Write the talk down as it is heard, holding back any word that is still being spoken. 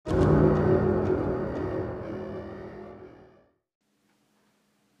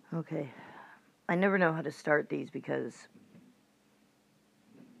Okay. I never know how to start these because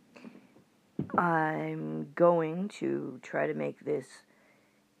I'm going to try to make this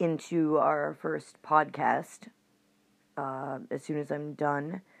into our first podcast as soon as I'm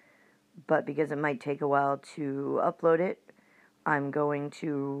done. But because it might take a while to upload it, I'm going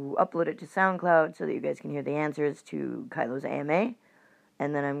to upload it to SoundCloud so that you guys can hear the answers to iKylo's AMA.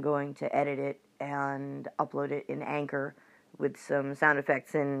 And then I'm going to edit it and upload it in Anchor with some sound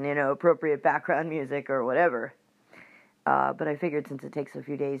effects and, appropriate background music or whatever. But I figured since it takes a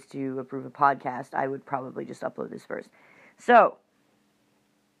few days to approve a podcast, I would probably just upload this first. So,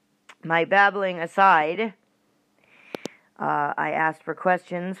 my babbling aside, I asked for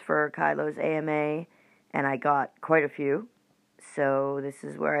questions for iKylo's AMA, and I got quite a few. So this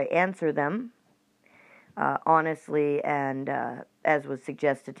is where I answer them, honestly, and as was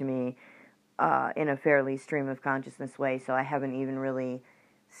suggested to me, in a fairly stream of consciousness way, so I haven't even really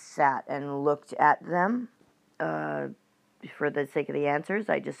sat and looked at them for the sake of the answers.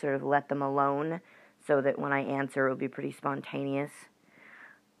 I just sort of let them alone so that when I answer, it'll be pretty spontaneous,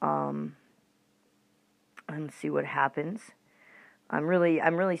 and see what happens. I'm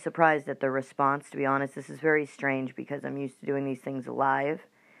really surprised at the response, to be honest. This is very strange because I'm used to doing these things live,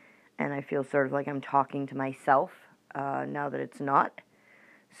 and I feel sort of like I'm talking to myself now that it's not.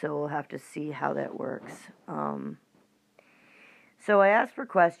 So we'll have to see how that works. So I asked for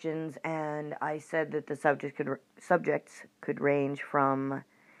questions, and I said that the subjects could range from,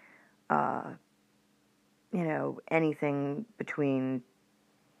 anything between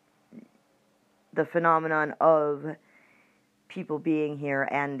the phenomenon of people being here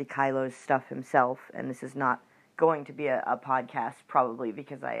and iKylo's stuff himself. And this is not going to be a podcast, probably,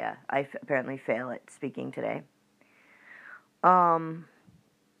 because I apparently fail at speaking today.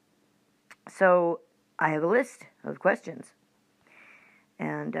 So I have a list of questions,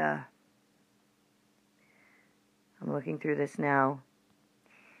 and I'm looking through this now.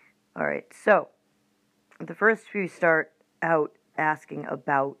 All right, so the first few start out asking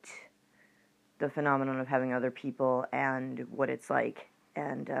about the phenomenon of having other people and what it's like,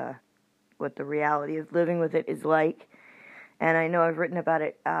 and what the reality of living with it is like. And I know I've written about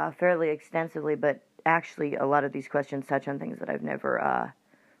it fairly extensively, but actually a lot of these questions touch on things that I've never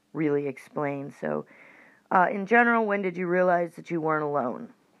really explained. So, in general, when did you realize that you weren't alone?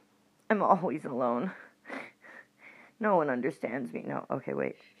 I'm always alone. No one understands me. No, okay,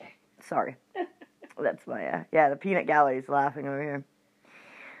 wait. Sorry. That's my, the peanut gallery is laughing over here.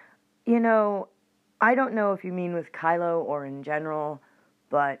 I don't know if you mean with iKylo or in general,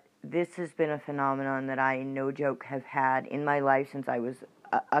 but this has been a phenomenon that I, no joke, have had in my life since I was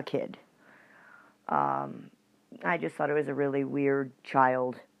a kid. I just thought it was a really weird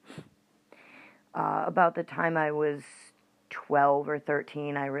child. About the time I was 12 or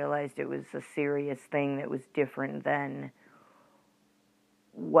 13, I realized it was a serious thing that was different than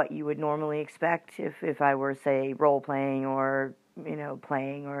what you would normally expect if I were, say, role-playing or,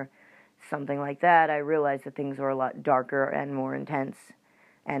 playing or something like that. I realized that things were a lot darker and more intense,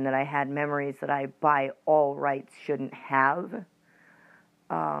 and that I had memories that I, by all rights, shouldn't have.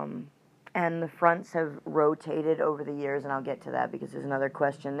 And the fronts have rotated over the years, and I'll get to that because there's another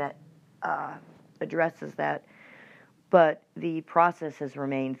question that addresses that. But the process has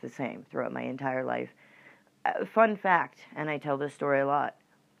remained the same throughout my entire life. Fun fact, and I tell this story a lot,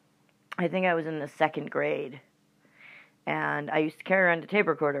 I think I was in the second grade, and I used to carry around a tape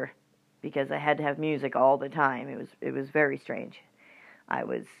recorder because I had to have music all the time. It was very strange. I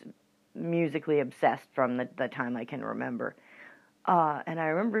was musically obsessed from the time I can remember. And I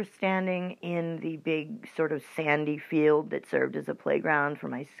remember standing in the big sort of sandy field that served as a playground for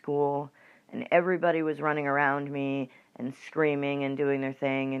my school, and everybody was running around me and screaming and doing their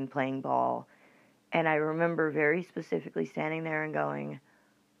thing and playing ball. And I remember very specifically standing there and going,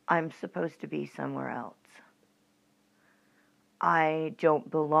 I'm supposed to be somewhere else. I don't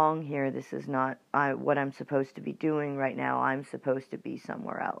belong here. This is not what I'm supposed to be doing right now. I'm supposed to be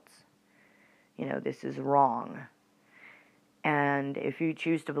somewhere else. This is wrong. And if you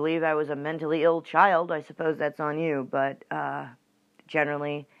choose to believe I was a mentally ill child, I suppose that's on you. But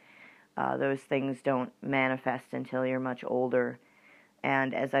generally, those things don't manifest until you're much older.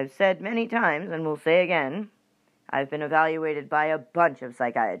 And as I've said many times, and will say again, I've been evaluated by a bunch of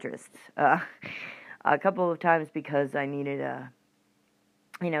psychiatrists. A couple of times because I needed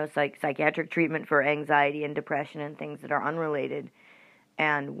psychiatric treatment for anxiety and depression and things that are unrelated.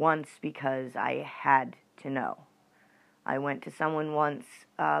 And once because I had to know. I went to someone once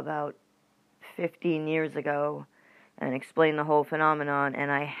about 15 years ago and explained the whole phenomenon,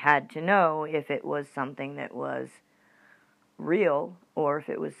 and I had to know if it was something that was real or if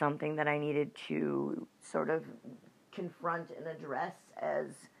it was something that I needed to sort of confront and address as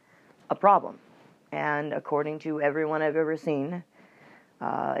a problem. And according to everyone I've ever seen,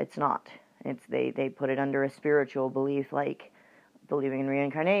 it's not. They put it under a spiritual belief, like believing in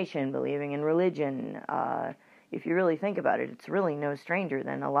reincarnation, believing in religion. If you really think about it, it's really no stranger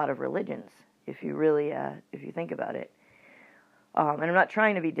than a lot of religions. If you think about it, and I'm not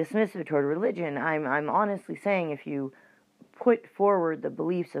trying to be dismissive toward religion. I'm honestly saying if you put forward the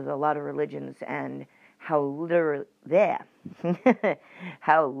beliefs of a lot of religions and how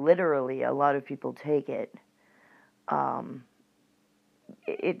how literally a lot of people take it,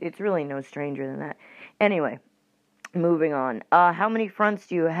 it's really no stranger than that. Anyway, moving on. How many fronts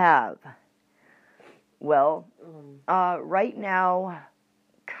do you have? Well, right now,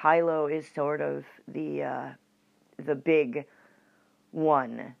 iKylo is sort of the big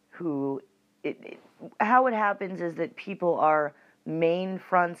one who. How it happens is that people are main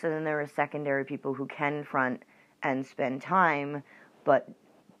fronts, and then there are secondary people who can front and spend time, but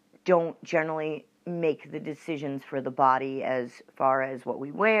don't generally make the decisions for the body as far as what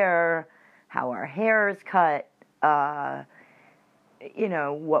we wear, how our hair is cut, what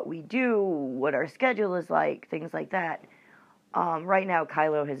we do, what our schedule is like, things like that. Right now,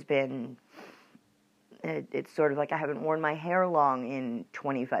 iKylo has been, it's sort of like I haven't worn my hair long in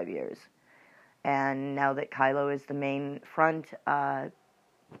 25 years. And now that iKylo is the main front, I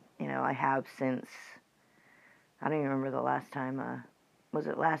have since, I don't even remember the last time, was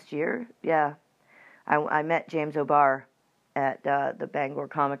it last year? Yeah. I met James O'Barr at the Bangor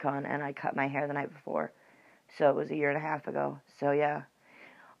Comic-Con, and I cut my hair the night before. So it was a year and a half ago. So yeah.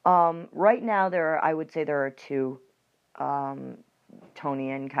 Right now I would say there are two,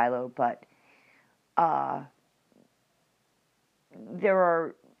 Tony and iKylo, but there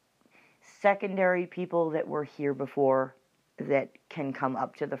are secondary people that were here before that can come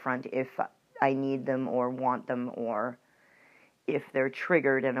up to the front if I need them or want them, or if they're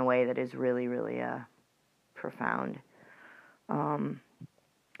triggered in a way that is really, really profound. When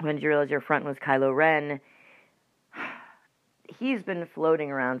did you realize your front was Kylo Ren? He's been floating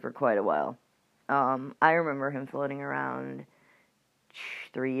around for quite a while. I remember him floating around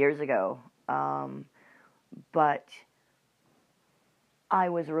 3 years ago. But I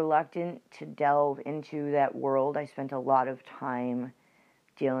was reluctant to delve into that world. I spent a lot of time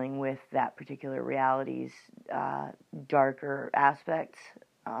dealing with that particular reality's darker aspects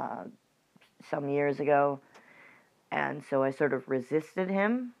some years ago. And so I sort of resisted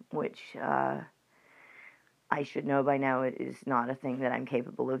him, which I should know by now it is not a thing that I'm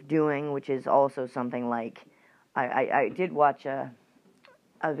capable of doing, which is also something like, I did watch a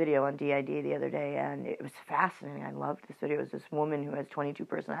video on DID the other day, and it was fascinating. I loved this video. It was this woman who has 22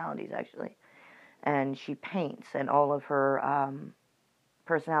 personalities, actually, and she paints, and all of her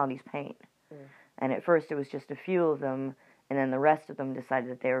personalities paint. And at first it was just a few of them, and then the rest of them decided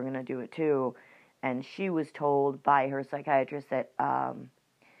that they were going to do it too, and she was told by her psychiatrist that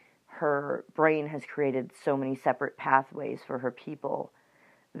her brain has created so many separate pathways for her people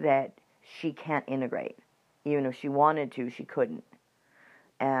that she can't integrate. Even if she wanted to, she couldn't.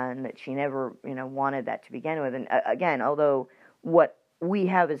 And that she never, wanted that to begin with. And again, although what we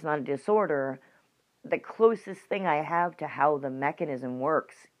have is not a disorder, the closest thing I have to how the mechanism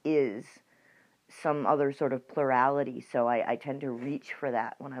works is some other sort of plurality. So I tend to reach for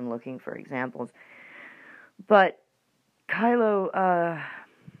that when I'm looking for examples. But iKylo,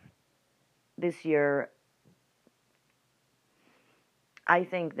 this year, I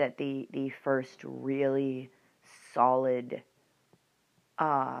think that the first really solid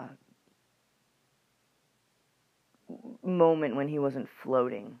moment when he wasn't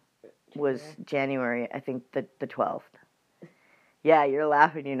floating was January, I think the 12th. Yeah, you're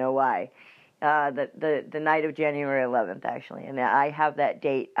laughing, you know why. The night of January 11th, actually. And I have that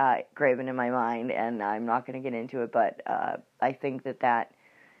date graven in my mind, and I'm not going to get into it, but I think that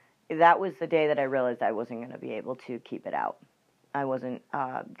was the day that I realized I wasn't going to be able to keep it out. I wasn't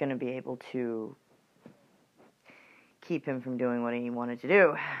going to be able to keep him from doing what he wanted to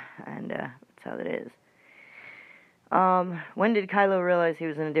do, and that's how it is. When did iKylo realize he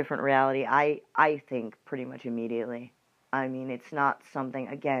was in a different reality? I think pretty much immediately. I mean, it's not something,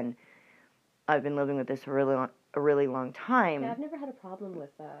 again, I've been living with this for a really long time. Yeah, I've never had a problem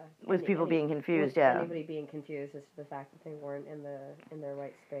with people being confused, anybody being confused as to the fact that they weren't in their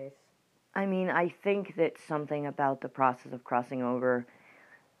right space. I mean, I think that something about the process of crossing over,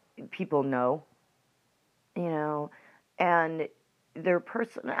 people know, and their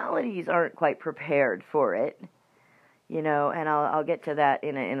personalities aren't quite prepared for it, and I'll get to that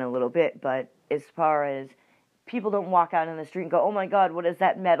in a little bit. But as far as people don't walk out in the street and go, oh my God, what is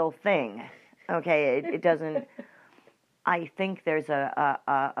that metal thing? Okay, it doesn't. I think there's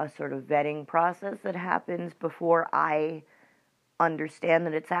a sort of vetting process that happens before I understand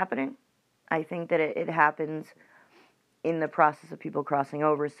that it's happening. I think that it happens in the process of people crossing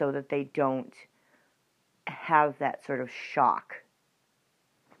over so that they don't have that sort of shock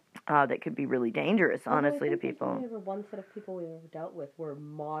that could be really dangerous, honestly, to people. There's only ever one set of people we've ever dealt with where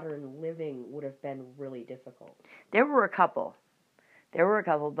modern living would have been really difficult. There were a couple,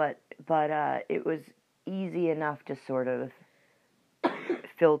 but it was easy enough to sort of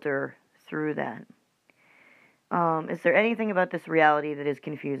filter through that. Is there anything about this reality that is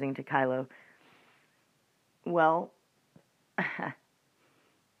confusing to iKylo? Well,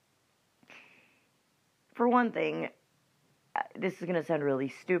 for one thing, this is going to sound really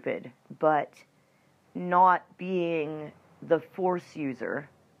stupid, but not being the Force user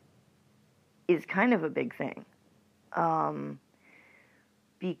is kind of a big thing.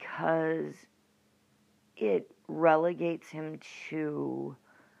 Because it relegates him to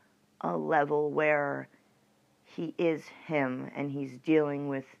a level where he is him and he's dealing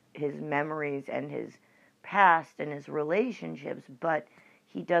with his memories and his past and his relationships, but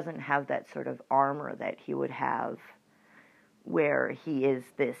he doesn't have that sort of armor that he would have where he is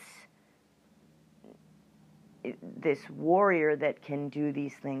this warrior that can do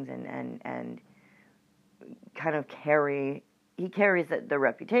these things and kind of carries the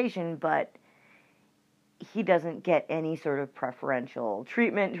reputation, but he doesn't get any sort of preferential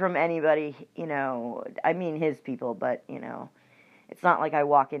treatment from anybody, I mean his people, but, it's not like I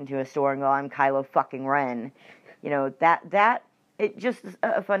walk into a store and go, I'm Kylo fucking Ren. It just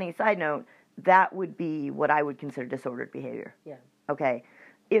a funny side note, that would be what I would consider disordered behavior. Yeah. Okay.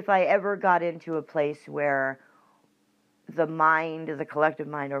 If I ever got into a place where the mind, the collective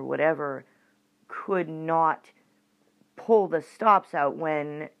mind or whatever, could not pull the stops out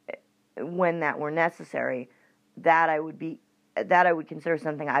when that were necessary, that I would consider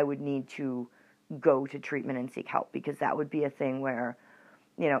something I would need to go to treatment and seek help, because that would be a thing where,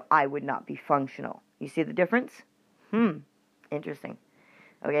 I would not be functional. You see the difference? Interesting.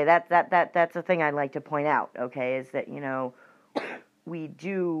 Okay, that's a thing I'd like to point out, okay, is that, we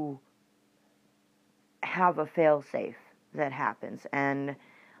do have a fail-safe that happens, and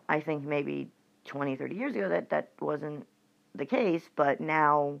I think maybe 20, 30 years ago that wasn't the case, but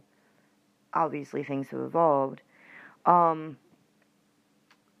now, obviously, things have evolved.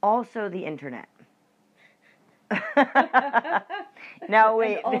 Also, the internet. Now,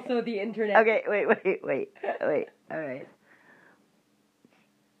 wait. And also the internet. Okay, wait. All right.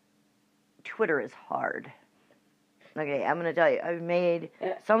 Twitter is hard. Okay, I'm gonna tell you, I've made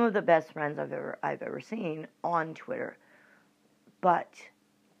some of the best friends I've ever seen on Twitter, but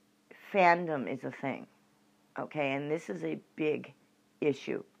fandom is a thing. Okay, and this is a big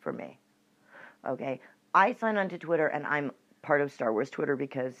issue for me. Okay, I sign on to Twitter, and I'm part of Star Wars Twitter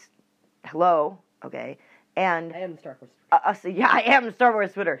because, hello, okay, and I am Star Wars. Yeah, I am Star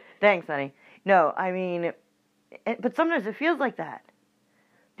Wars Twitter. Thanks, honey. No, I mean, but sometimes it feels like that,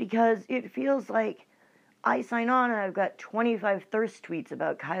 because it feels like I sign on and I've got 25 thirst tweets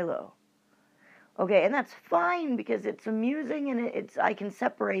about iKylo. Okay, and that's fine because it's amusing and I can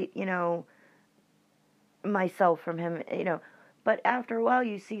separate, myself from him, But after a while,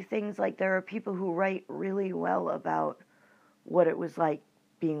 you see things like there are people who write really well about what it was like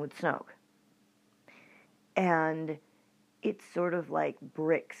being with Snoke. And it's sort of like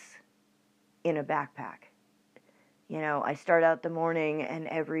bricks in a backpack. I start out the morning and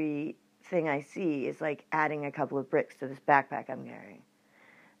everything I see is like adding a couple of bricks to this backpack I'm carrying.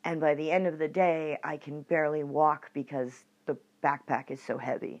 And by the end of the day, I can barely walk because the backpack is so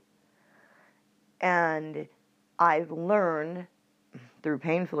heavy. And I've learned, through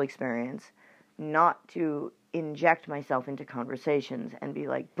painful experience, not to inject myself into conversations and be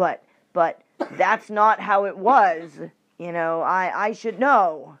like, but that's not how it was. I should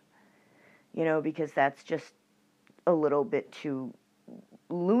know. Because that's just a little bit too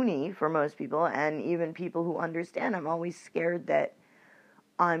loony for most people, and even people who understand. I'm always scared that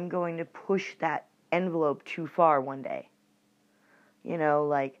I'm going to push that envelope too far one day.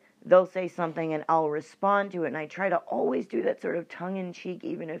 Like, they'll say something and I'll respond to it, and I try to always do that sort of tongue-in-cheek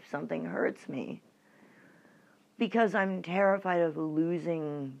even if something hurts me. Because I'm terrified of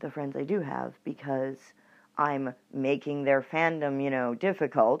losing the friends I do have, because I'm making their fandom,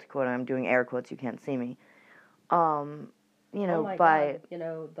 difficult. Quote, I'm doing air quotes, you can't see me. Oh my God.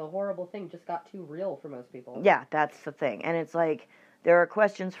 The horrible thing just got too real for most people. Yeah, that's the thing. And it's like, there are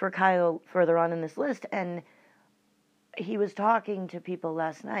questions for Kyle further on in this list, and he was talking to people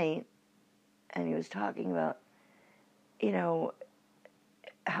last night, and he was talking about you know,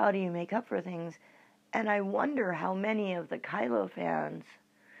 how do you make up for things? And I wonder how many of the iKylo fans,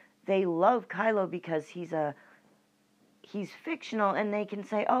 they love iKylo because he's fictional, and they can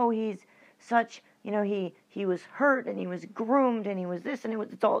say, oh, he's such, you know, he was hurt and he was groomed and he was this, and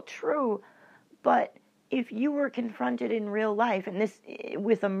it's all true. But if you were confronted in real life, and this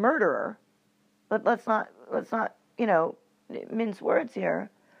with a murderer, but let's not you know, mince words here,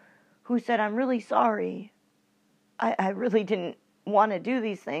 who said, I'm really sorry, I really didn't want to do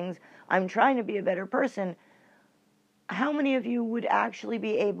these things, I'm trying to be a better person, how many of you would actually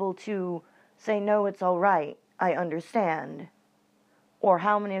be able to say, no, it's all right, I understand? Or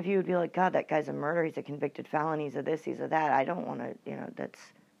how many of you would be like, God, that guy's a murderer, he's a convicted felon, he's a this, he's a that, I don't want to, you know,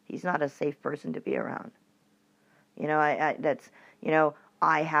 he's not a safe person to be around. You know,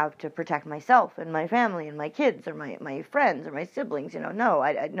 I have to protect myself and my family and my kids or my friends or my siblings, you know. No,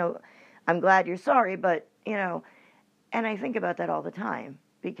 I know, I'm glad you're sorry, but, you know, and I think about that all the time,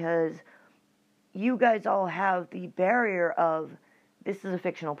 because you guys all have the barrier of, this is a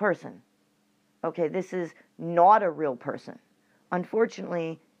fictional person. Okay, this is not a real person.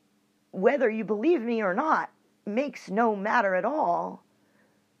 Unfortunately, whether you believe me or not makes no matter at all,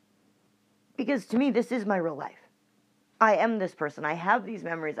 because to me, this is my real life. I am this person. I have these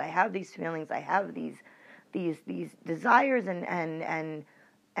memories. I have these feelings. I have these desires and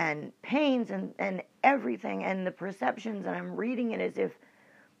pains and everything, and the perceptions, and I'm reading it as if,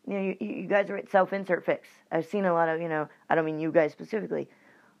 you know, you guys are at self-insert fix. I've seen a lot of, you know, I don't mean you guys specifically.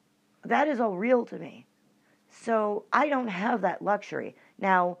 That is all real to me. So I don't have that luxury.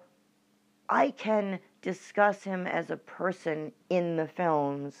 Now, I can discuss him as a person in the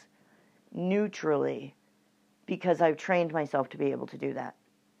films neutrally, because I've trained myself to be able to do that.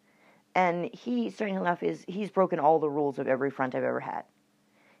 And he, strangely enough, he's broken all the rules of every front I've ever had.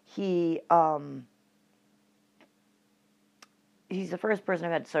 He's the first person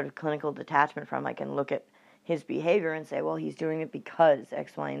I've had sort of clinical detachment from. I can look at his behavior and say, well, he's doing it because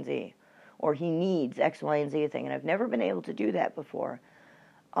X, Y, and Z. Or he needs X, Y, and Z thing. And I've never been able to do that before.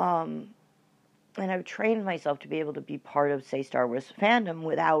 And I've trained myself to be able to be part of, say, Star Wars fandom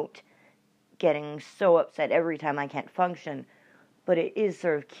without getting so upset every time I can't function. But it is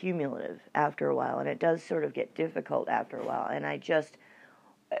sort of cumulative after a while, and it does sort of get difficult after a while. And I just,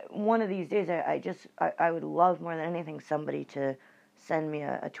 one of these days, I would love more than anything somebody to send me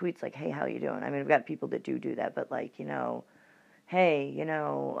a tweet like, hey, how you doing? I mean, I've got people that do that, but like, you know, hey, you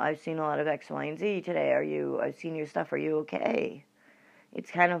know, I've seen a lot of X, Y, and Z today. I've seen your stuff. Are you okay? It's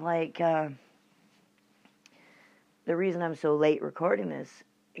kind of like, the reason I'm so late recording this,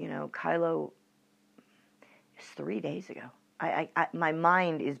 you know, iKylo is 3 days ago. My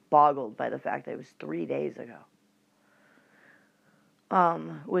mind is boggled by the fact that it was 3 days ago.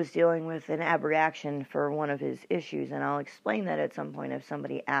 Was dealing with an abreaction for one of his issues, and I'll explain that at some point if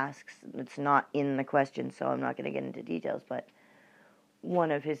somebody asks. It's not in the question, so I'm not going to get into details, but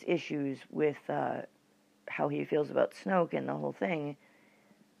one of his issues with how he feels about Snoke and the whole thing.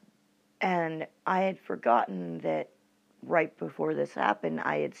 And I had forgotten that right before this happened,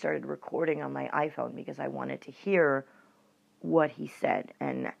 I had started recording on my iPhone because I wanted to hear what he said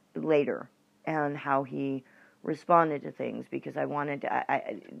and later, and how he responded to things, because I wanted to,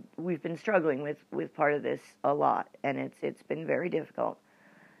 we've been struggling with part of this a lot, and it's been very difficult.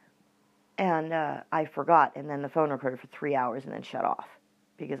 And I forgot, and then the phone recorded for 3 hours and then shut off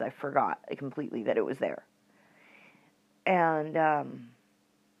because I forgot completely that it was there. And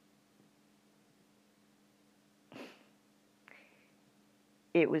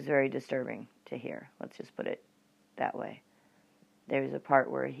it was very disturbing to hear. Let's just put it that way. There's a part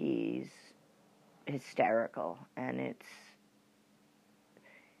where he's hysterical, and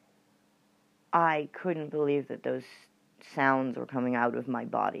I couldn't believe that those sounds were coming out of my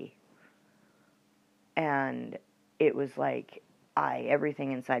body. And it was like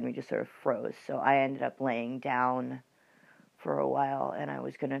everything inside me just sort of froze. So I ended up laying down for a while, and I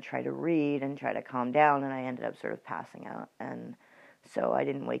was going to try to read and try to calm down, and I ended up sort of passing out. And so I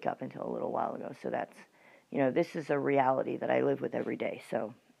didn't wake up until a little while ago. So that's, you know, this is a reality that I live with every day.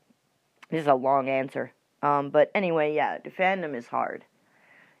 So this is a long answer. But anyway, yeah, the fandom is hard.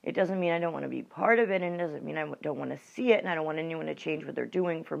 It doesn't mean I don't want to be part of it, and it doesn't mean I don't want to see it, and I don't want anyone to change what they're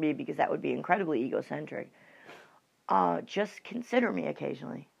doing for me, because that would be incredibly egocentric. Just consider me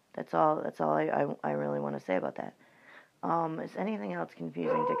occasionally. That's all I really want to say about that. Is anything else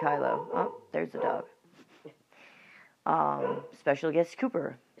confusing to iKylo? Oh, there's the dog. Special guest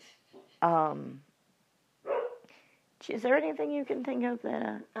Cooper. Is there anything you can think of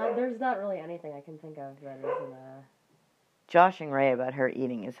that... There's not really anything I can think of that isn't... Joshing Ray about her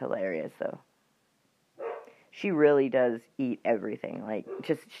eating is hilarious, though. she really does eat everything. Like,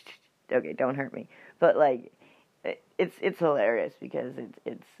 just, okay, don't hurt me. But, like, it's hilarious because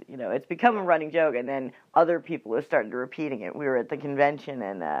it's you know, it's become a running joke, and then other people have started repeating it. We were at the convention,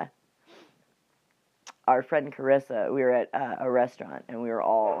 and our friend Carissa, we were at a restaurant, and we were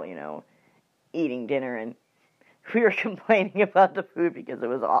all, you know, eating dinner, and we were complaining about the food because it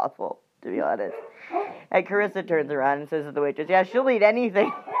was awful, to be honest. And Carissa turns around and says to the waitress, yeah, she'll eat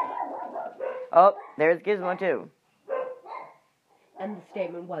anything. Oh, there's Gizmo, too. And the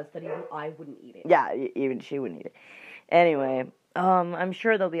statement was that even I wouldn't eat it. Yeah, even she wouldn't eat it. Anyway, I'm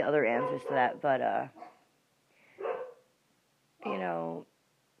sure there'll be other answers to that, but, you know,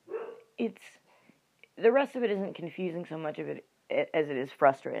 it's, the rest of it isn't confusing so much of it as it is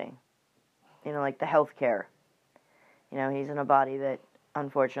frustrating. You know, like the healthcare. You know, he's in a body that,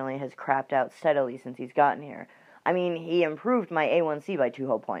 unfortunately, has crapped out steadily since he's gotten here. I mean, he improved my A1C by 2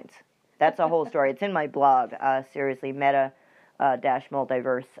 whole points. That's a whole story. It's in my blog, seriously,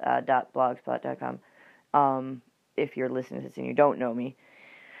 meta-multiverse.blogspot.com. If you're listening to this and you don't know me.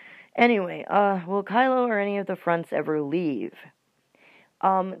 Anyway, will Kylo or any of the fronts ever leave?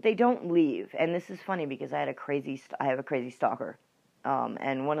 They don't leave, and this is funny because I have a crazy stalker.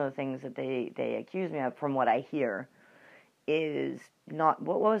 And one of the things that they accuse me of, from what I hear, is not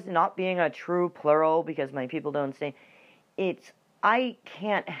being a true plural, because my people don't say.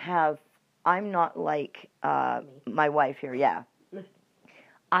 I'm not like my wife here, yeah.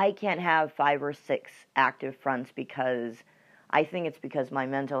 I can't have 5 or 6 active fronts because I think it's because my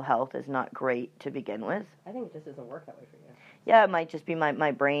mental health is not great to begin with. I think it just doesn't work that way for you. Yeah, it might just be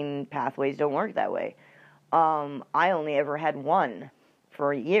my brain pathways don't work that way. I only ever had 1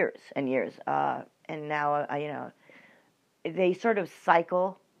 for years and years, and now you know, they sort of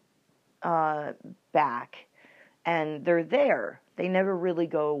cycle back, and they're there. They never really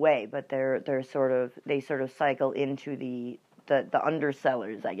go away, but they sort of cycle into the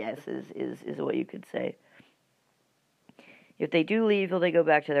undersellers, I guess, is what you could say. If they do leave, will they go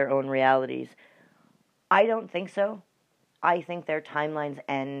back to their own realities? I don't think so. I think their timelines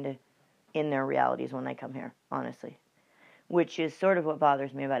end in their realities when they come here, honestly. Which is sort of what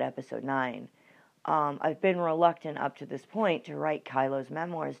bothers me about Episode 9. I've been reluctant up to this point to write Kylo's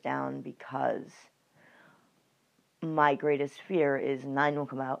memoirs down because my greatest fear is 9 will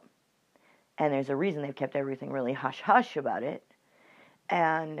come out, and there's a reason they've kept everything really hush-hush about it,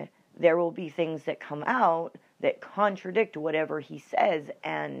 and there will be things that come out that contradict whatever he says,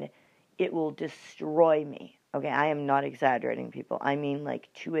 and it will destroy me. Okay, I am not exaggerating, people. I mean,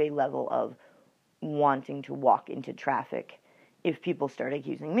 like, to a level of wanting to walk into traffic if people start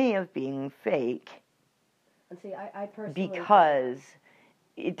accusing me of being fake. And see, I personally... Because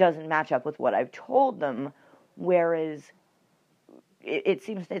it doesn't match up with what I've told them, whereas it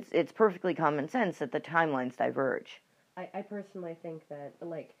seems it's perfectly common sense that the timelines diverge. I personally think that,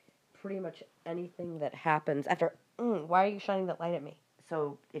 like, pretty much anything that happens after... why are you shining that light at me?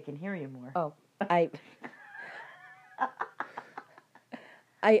 So it can hear you more. Oh,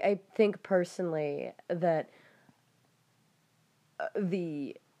 I think personally that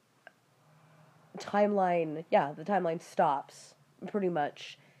the timeline stops pretty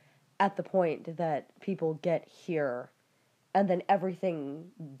much at the point that people get here, and then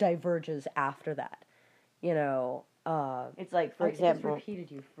everything diverges after that. You know, it's like, for example, I just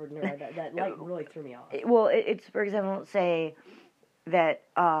repeated you for that light really threw me off. Well, it's, for example, say that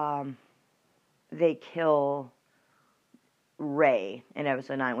they kill Rey in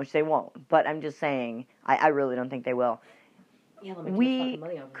Episode 9, which they won't. But I'm just saying, I really don't think they will. Yeah, we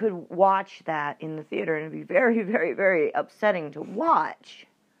could watch that in the theater, and it'd be very, very, very upsetting to watch.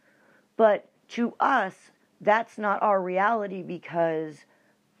 But to us, that's not our reality because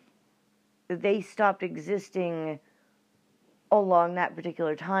they stopped existing along that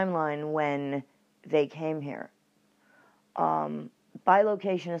particular timeline when they came here.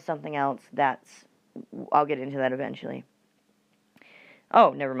 Bilocation is something else. I'll get into that eventually.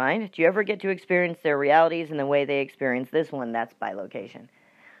 Oh, never mind. Do you ever get to experience their realities in the way they experience this one? That's bilocation.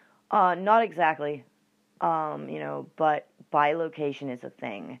 Not exactly, but bilocation is a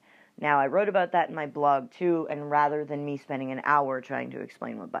thing. Now, I wrote about that in my blog, too, and rather than me spending an hour trying to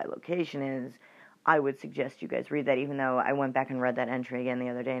explain what bilocation is, I would suggest you guys read that, even though I went back and read that entry again the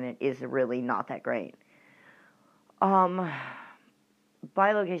other day, and it is really not that great. Bilocation,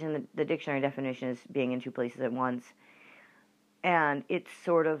 the dictionary definition is being in 2 places at once. And it's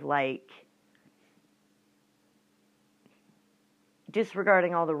sort of like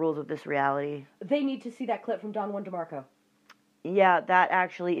disregarding all the rules of this reality. They need to see that clip from Don Juan DeMarco. Yeah, that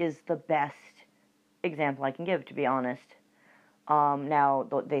actually is the best example I can give, to be honest. Now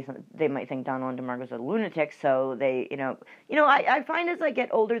they might think Don Juan DeMarco's a lunatic, so they, I find as I get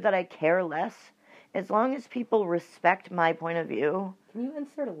older that I care less, as long as people respect my point of view. Can you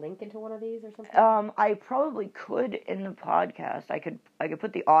insert a link into one of these or something? I probably could in the podcast. I could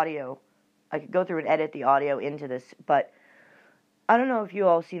put the audio. I could go through and edit the audio into this, but I don't know if you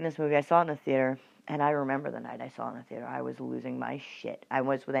all seen this movie. I saw it in the theater, and I remember the night I saw it in the theater. I was losing my shit. I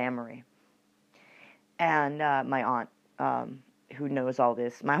was with Anne-Marie and my aunt, who knows all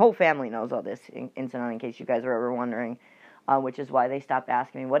this. My whole family knows all this, incident, in case you guys are ever wondering, which is why they stopped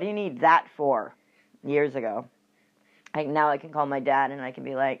asking me, what do you need that for, years ago. Now I can call my dad and I can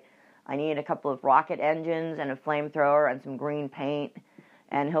be like, I need a couple of rocket engines and a flamethrower and some green paint.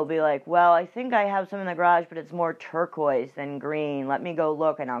 And he'll be like, well, I think I have some in the garage, but it's more turquoise than green. Let me go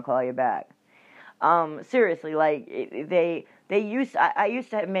look and I'll call you back. Seriously, like, I used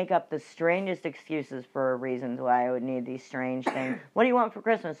to make up the strangest excuses for reasons why I would need these strange things. What do you want for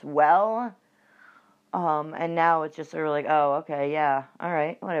Christmas? Well, and now it's just sort of like, oh, okay, yeah, all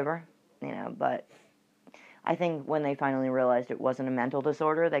right, whatever, but I think when they finally realized it wasn't a mental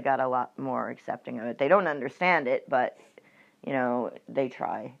disorder, they got a lot more accepting of it. They don't understand it, but, they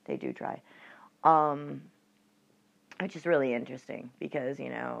do try. Which is really interesting because,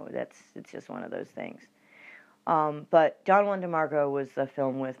 it's just one of those things. But Don Juan DeMarco was a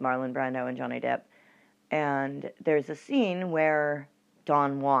film with Marlon Brando and Johnny Depp, and there's a scene where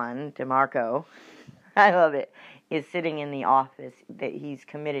Don Juan DeMarco, I love it, is sitting in the office. That he's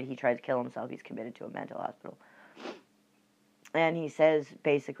committed. He tried to kill himself. He's committed to a mental hospital. And he says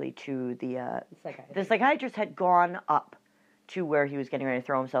basically to the psychiatrist had gone up to where he was getting ready to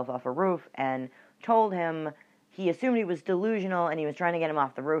throw himself off a roof and told him he assumed he was delusional and he was trying to get him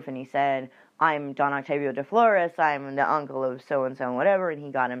off the roof, and he said, I'm Don Octavio de Flores, I'm the uncle of so-and-so and whatever, and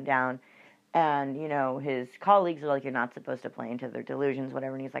he got him down. And, his colleagues are like, you're not supposed to play into their delusions,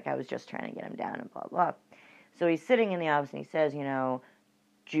 whatever, and he's like, I was just trying to get him down and blah, blah. So he's sitting in the office and he says,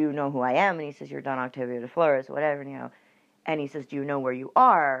 do you know who I am? And he says, you're Don Octavio de Flores, whatever, and he says, do you know where you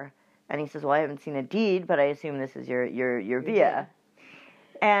are? And he says, well, I haven't seen a deed, but I assume this is your via.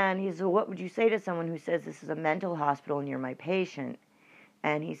 And he says, well, what would you say to someone who says this is a mental hospital and you're my patient?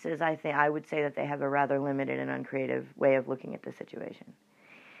 And he says, I would say that they have a rather limited and uncreative way of looking at the situation.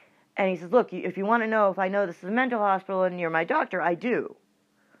 And he says, look, if you want to know if I know this is a mental hospital and you're my doctor, I do.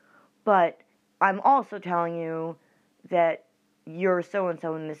 But I'm also telling you that you're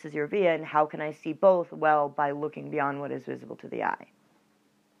so-and-so and this is your via, and how can I see both? Well, by looking beyond what is visible to the eye.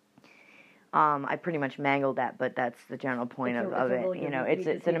 I pretty much mangled that, but that's the general point of it. Really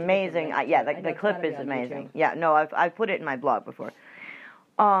it's an amazing, the clip is amazing. Yeah, no, I've put it in my blog before.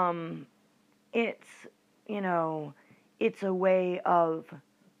 It's a way of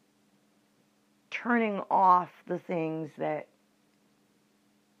turning off the things that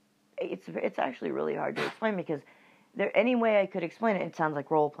it's actually really hard to explain, because any way I could explain it, it sounds like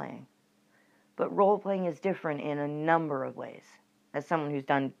role playing. But role playing is different in a number of ways. As someone who's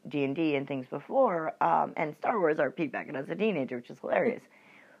done D&D and things before, and Star Wars RP back when I was a teenager, which is hilarious.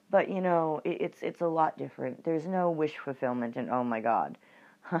 But it's a lot different. There's no wish fulfillment, and oh my God.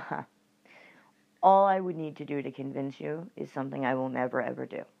 All I would need to do to convince you is something I will never ever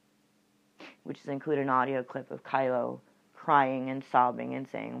do, which is include an audio clip of iKylo crying and sobbing and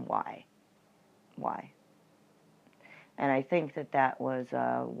saying, why? And I think that was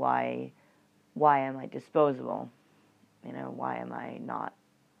why am I disposable? Why am I not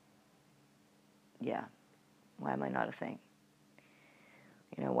a thing?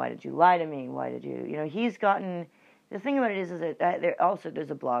 Why did you lie to me? Why did you, he's gotten, the thing about it is that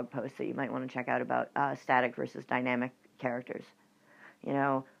there's a blog post that you might want to check out about static versus dynamic characters.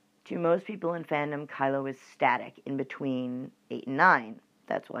 To most people in fandom, iKylo is static in between 8 and 9.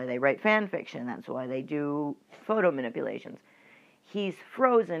 That's why they write fan fiction. That's why they do photo manipulations. He's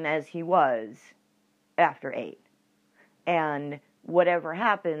frozen as he was after 8. And whatever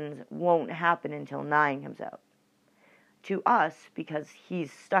happens won't happen until 9 comes out. To us, because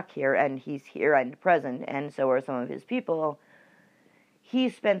he's stuck here, and he's here and present, and so are some of his people, he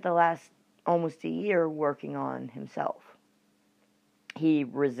spent the last almost a year working on himself. He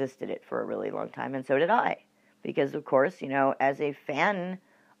resisted it for a really long time, and so did I. Because, of course, as a fan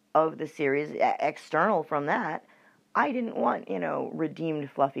of the series, external from that, I didn't want,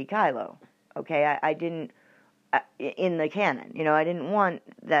 redeemed fluffy iKylo. Okay, I didn't, in the canon, I didn't want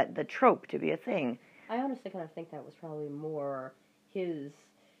the trope to be a thing. I honestly kind of think that was probably more his,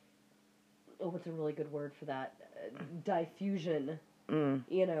 what's a really good word for that, diffusion,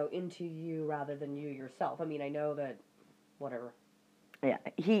 into you rather than you yourself. I mean, I know that, whatever. Yeah,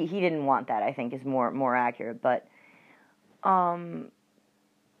 he didn't want that, I think, is more accurate, but I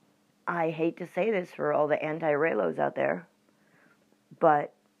hate to say this for all the anti-Raylos out there,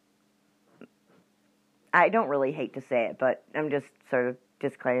 but I don't really hate to say it, but I'm just sort of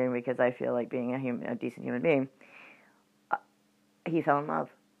disclaiming because I feel like being a decent human being. He fell in love.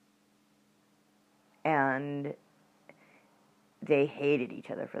 And they hated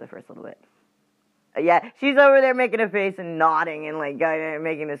each other for the first little bit. Yeah, she's over there making a face and nodding and like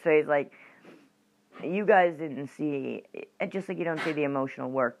making this face like, you guys didn't see, just like you don't see the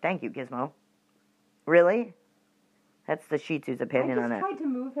emotional work. Thank you, Gizmo. Really? That's the Shih Tzu's opinion on it. I just tried to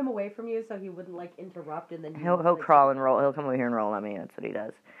move him away from you so he wouldn't like interrupt, and then he'll crawl and roll. He'll come over here and roll on me. That's what he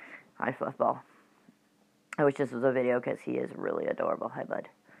does. Hi, Fluffball. I wish this was a video because he is really adorable. Hi, bud.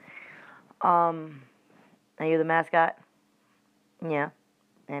 Are you the mascot? Yeah.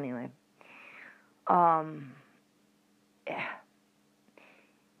 Anyway. Yeah.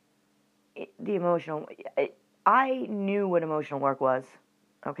 The emotional... I knew what emotional work was,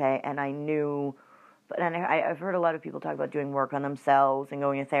 okay? And I knew... And I've heard a lot of people talk about doing work on themselves and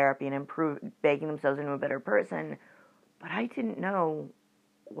going to therapy and making themselves into a better person. But I didn't know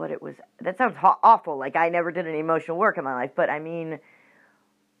what it was. That sounds awful. Like I never did any emotional work in my life. But I mean,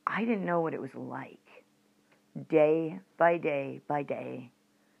 I didn't know what it was like day by day by day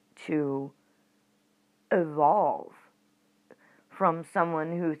to evolve from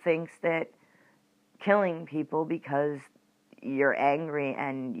someone who thinks that killing people because you're angry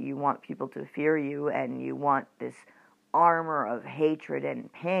and you want people to fear you and you want this armor of hatred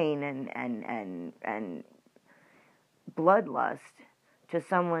and pain and bloodlust to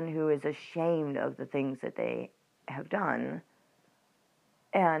someone who is ashamed of the things that they have done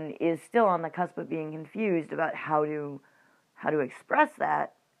and is still on the cusp of being confused about how to express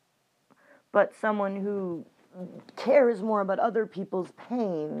that, but someone who cares more about other people's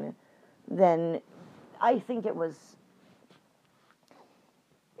pain than I think it was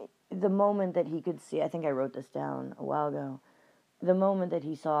the moment that he could see. I think I wrote this down a while ago. The moment that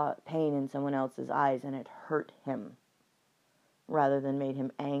he saw pain in someone else's eyes and it hurt him rather than made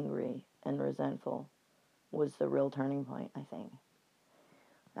him angry and resentful was the real turning point, I think.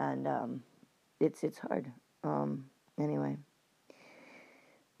 And it's hard. Anyway.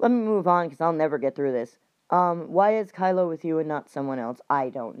 Let me move on because I'll never get through this. Why is iKylo with you and not someone else? I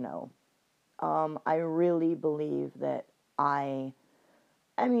don't know. I really believe that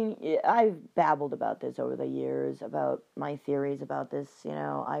I mean, I've babbled about this over the years, about my theories about this. You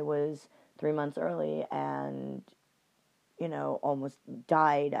know, I was 3 months early and, you know, almost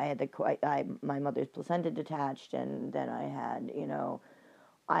died. I had my mother's placenta detached, and then I had, you know,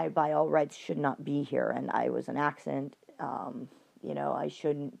 I by all rights should not be here, and I was an accident. You know, I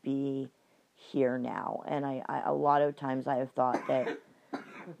shouldn't be here now. And I a lot of times I have thought that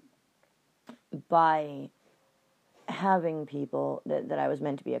by having people, that I was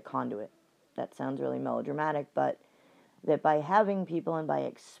meant to be a conduit. That sounds really melodramatic, but that by having people and by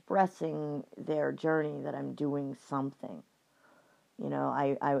expressing their journey that I'm doing something. You know,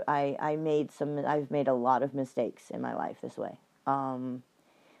 I've made a lot of mistakes in my life this way. You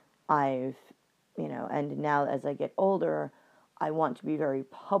know, and now as I get older, I want to be very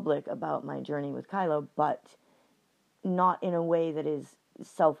public about my journey with iKylo, but not in a way that is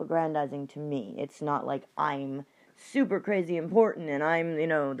self-aggrandizing to me. It's not like I'm super crazy important and I'm, you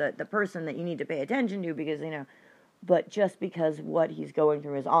know, the person that you need to pay attention to because, you know, but just because what he's going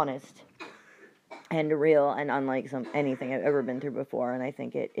through is honest and real and unlike anything I've ever been through before, and I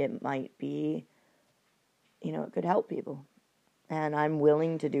think it might be, you know, it could help people. And I'm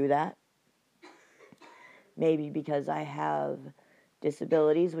willing to do that. Maybe because I have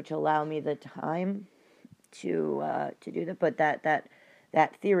disabilities which allow me the time to do that, but that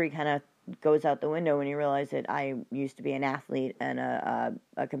theory kind of goes out the window when you realize that I used to be an athlete and a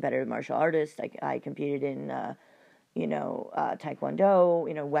competitive martial artist. I competed in, you know, taekwondo,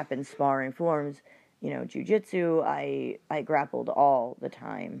 you know, weapon sparring forms, you know, jiu-jitsu. I grappled all the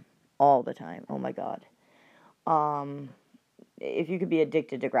time. Oh my God. If you could be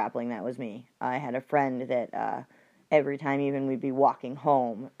addicted to grappling, that was me. I had a friend that every time even we'd be walking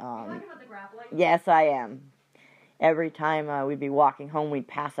home. You talking about the grappling? Yes, I am. Every time we'd be walking home, we'd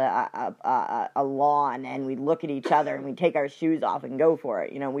pass a lawn, and we'd look at each other, and we'd take our shoes off and go for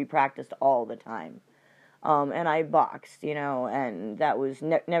it. You know, we practiced all the time. And I boxed, you know, and that was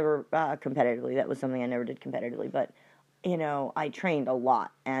never competitively. That was something I never did competitively. But, you know, I trained a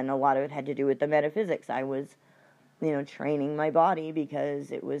lot, and a lot of it had to do with the metaphysics. I was, you know, training my body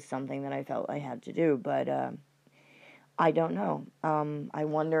because it was something that I felt I had to do. But I don't know. I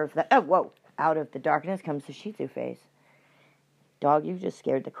wonder if that... Oh, whoa. Out of the darkness comes the Shih Tzu face. Dog, you've just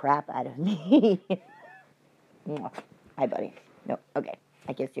scared the crap out of me. Hi, buddy. No, okay.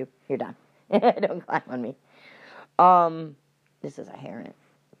 I kissed you. You're done. Don't climb on me. This is a heron.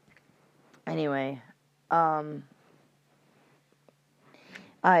 Anyway, so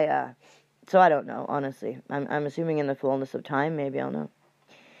I don't know, honestly. I'm assuming in the fullness of time, maybe I'll know.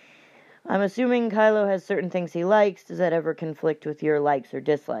 I'm assuming iKylo has certain things he likes. Does that ever conflict with your likes or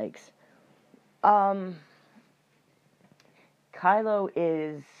dislikes? iKylo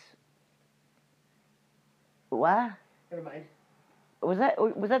is... What? Never mind. Was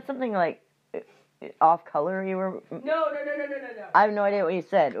that something like off color you were... No. I have no idea what you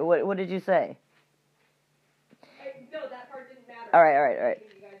said. What did you say? No, that part didn't matter. All right.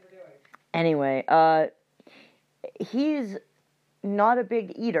 You guys were doing. Anyway, he's not a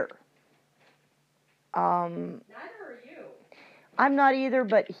big eater. Neither are you. I'm not either,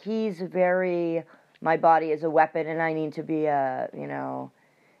 but he's very... My body is a weapon, and I need to be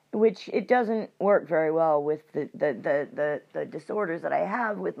which it doesn't work very well with the disorders that I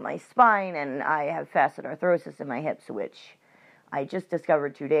have with my spine, and I have facet arthrosis in my hips, which I just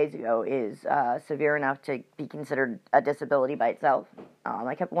discovered 2 days ago is severe enough to be considered a disability by itself.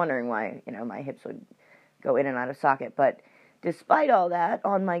 I kept wondering why, my hips would go in and out of socket, but despite all that,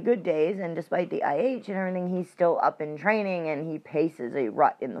 on my good days, and despite the IH and everything, he's still up in training, and he paces a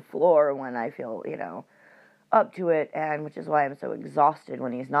rut in the floor when I feel, up to it, and which is why I'm so exhausted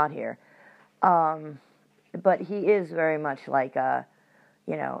when he's not here. But he is very much like I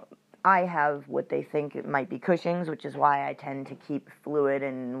have what they think it might be Cushing's, which is why I tend to keep fluid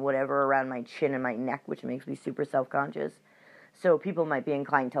and whatever around my chin and my neck, which makes me super self-conscious. So people might be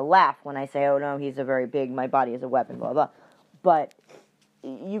inclined to laugh when I say, oh no, he's a very big, my body is a weapon, blah, blah. But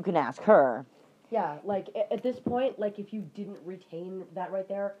you can ask her. Yeah, like, at this point, like, if you didn't retain that right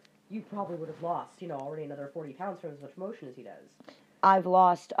there, you probably would have lost, already another 40 pounds from as much motion as he does. I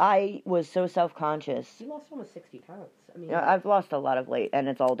was so self-conscious. You lost almost 60 pounds. I mean... I've lost a lot of weight, and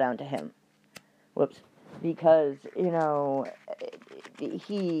it's all down to him. Whoops. Because,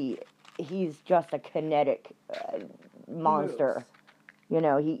 he's just a kinetic monster.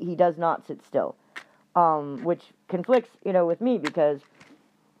 He does not sit still. Which conflicts, with me, because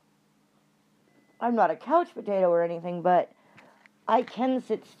I'm not a couch potato or anything, but I can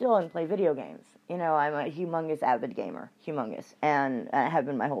sit still and play video games. I'm a humongous avid gamer. Humongous. And I have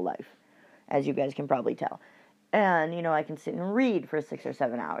been my whole life, as you guys can probably tell. And, I can sit and read for 6 or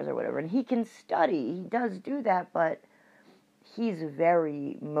 7 hours or whatever. And he can study. He does do that, but he's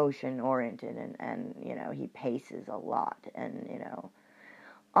very motion-oriented. And he paces a lot. And,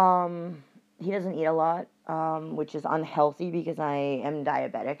 he doesn't eat a lot, which is unhealthy because I am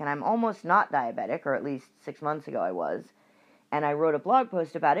diabetic. And I'm almost not diabetic, or at least 6 months ago I was. And I wrote a blog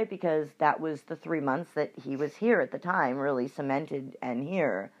post about it because that was the 3 months that he was here at the time, really cemented and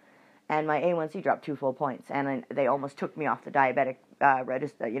here. And my A1C dropped 2 full points. And they almost took me off the diabetic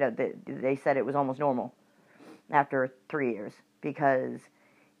register. They said it was almost normal after 3 years because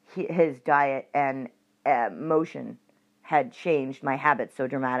his diet and motion had changed my habits so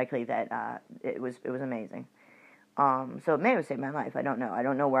dramatically that it was amazing. So it may have saved my life. I don't know. I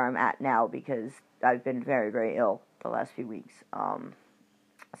don't know where I'm at now because I've been very, very ill the last few weeks.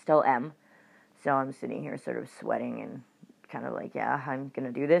 Still am. So I'm sitting here sort of sweating and kind of like, yeah, I'm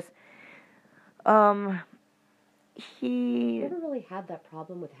going to do this. He... You never really had that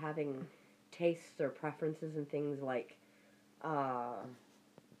problem with having tastes or preferences and things like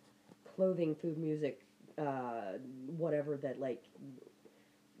clothing, food, music, whatever that, like,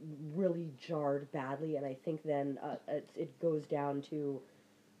 really jarred badly, and I think then it goes down to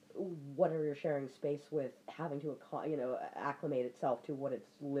whatever you're sharing space with having to acclimate itself to what it's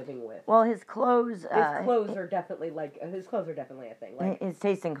living with. Well, his clothes are definitely a thing. Like, his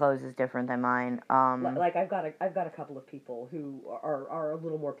taste in clothes is different than mine. Like I've got a couple of people who are a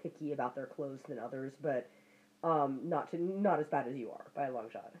little more picky about their clothes than others, but not as bad as you are by a long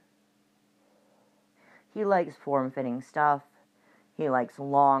shot. He likes form-fitting stuff. He likes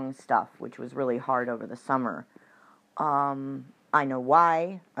long stuff, which was really hard over the summer. I know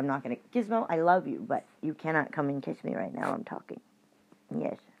why. I'm not going to... Gizmo, I love you, but you cannot come and kiss me right now. I'm talking.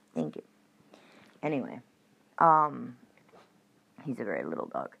 Yes, thank you. Anyway, he's a very little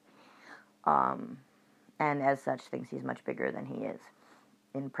dog. And as such, thinks he's much bigger than he is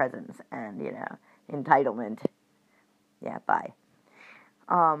in presence and, entitlement. Yeah, bye.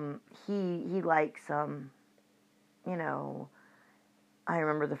 He likes, I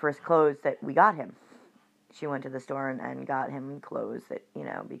remember the first clothes that we got him. She went to the store and got him clothes that,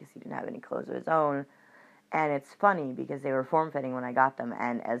 because he didn't have any clothes of his own. And it's funny because they were form-fitting when I got them,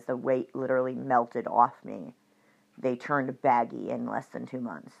 and as the weight literally melted off me, they turned baggy in less than 2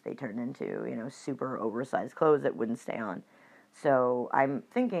 months. They turned into, super oversized clothes that wouldn't stay on. So I'm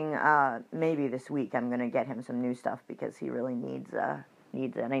thinking maybe this week I'm going to get him some new stuff because he really needs it. I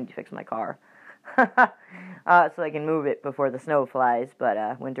need to fix my car so I can move it before the snow flies,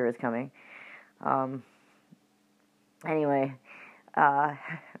 but winter is coming. Anyway,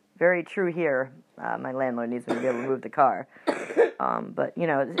 very true here. My landlord needs me to be able to move the car. But,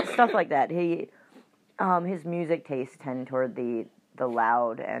 stuff like that. His music tastes tend toward the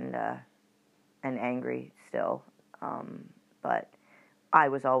loud and angry still. But I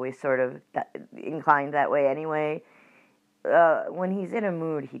was always sort of inclined that way anyway. When he's in a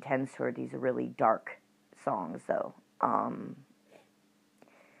mood, he tends toward these really dark songs, though.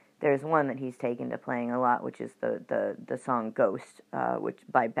 There's one that he's taken to playing a lot, which is the song Ghost, which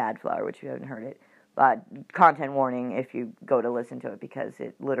by Bad Flower, which if you haven't heard it. Content warning if you go to listen to it, because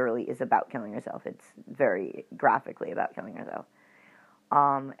it literally is about killing yourself. It's very graphically about killing yourself.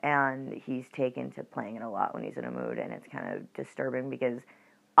 And he's taken to playing it a lot when he's in a mood, and it's kind of disturbing because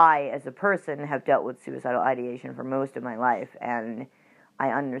I, as a person, have dealt with suicidal ideation for most of my life, and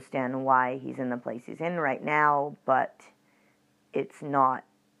I understand why he's in the place he's in right now, but it's not,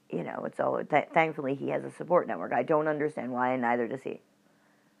 it's all, thankfully he has a support network. I don't understand why, and neither does he.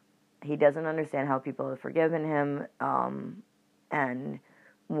 He doesn't understand how people have forgiven him, and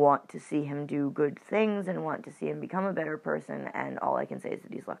want to see him do good things and want to see him become a better person, and all I can say is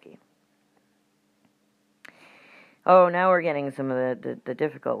that he's lucky. Oh, now we're getting some of the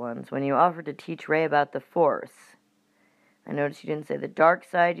difficult ones. When you offered to teach Ray about the Force, I noticed you didn't say the dark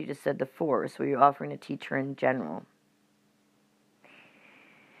side, you just said the Force. Were you offering to teach her in general?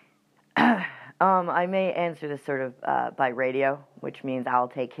 I may answer this sort of by radio, which means I'll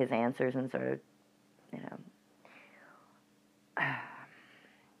take his answers and sort of,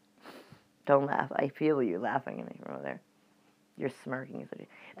 Don't laugh. I feel you laughing at me from over there. You're smirking.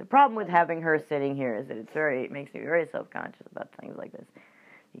 The problem with having her sitting here is that it makes me very self-conscious about things like this.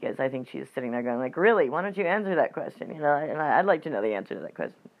 Because I think she's sitting there going like, really, why don't you answer that question? And I'd like to know the answer to that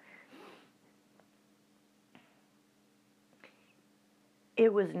question.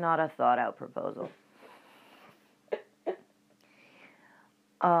 It was not a thought-out proposal.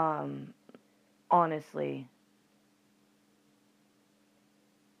 Honestly,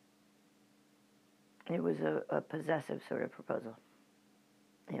 it was a possessive sort of proposal.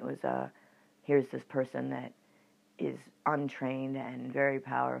 It was here's this person that is untrained and very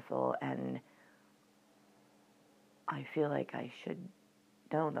powerful, and I feel like I should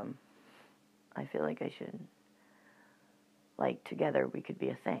know them. I feel like I should, together we could be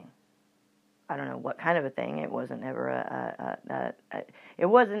a thing. I don't know what kind of a thing. It wasn't ever it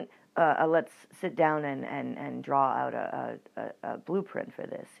wasn't let's sit down and draw out a blueprint for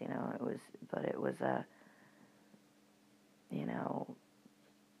this, it was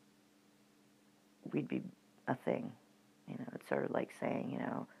we'd be a thing, it's sort of like saying,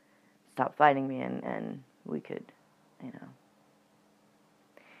 stop fighting me and we could,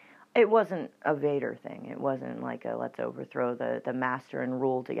 It wasn't a Vader thing. It wasn't like a let's overthrow the master and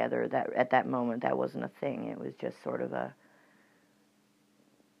rule together. That at that moment, that wasn't a thing. It was just sort of a,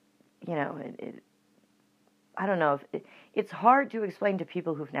 I don't know if it's hard to explain to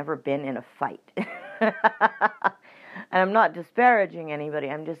people who've never been in a fight. And I'm not disparaging anybody.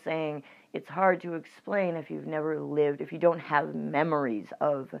 I'm just saying it's hard to explain if you've never lived, if you don't have memories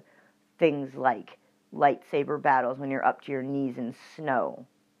of things like lightsaber battles when you're up to your knees in snow.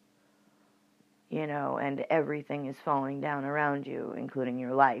 And everything is falling down around you, including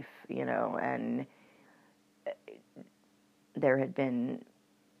your life, and there had been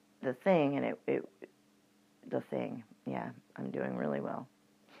the thing, and the thing, yeah, I'm doing really well.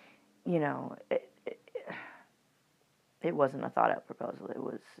 It wasn't a thought-out proposal. It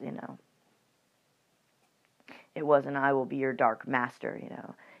was, it wasn't, I will be your dark master,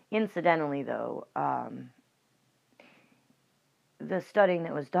 Incidentally, though, the studying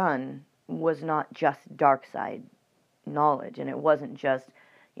that was done was not just dark side knowledge, and it wasn't just,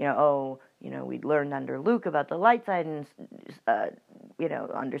 we'd learned under Luke about the light side and,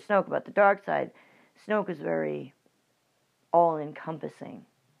 under Snoke about the dark side. Snoke was very all-encompassing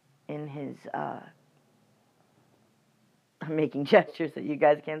in his, I'm making gestures that you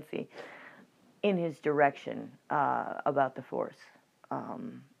guys can't see, in his direction about the Force,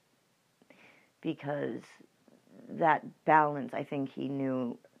 because that balance, I think he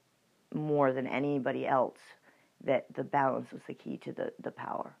knew more than anybody else that the balance was the key to the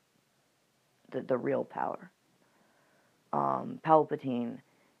power, the real power. Palpatine,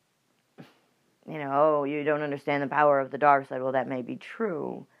 you don't understand the power of the dark side. Well, that may be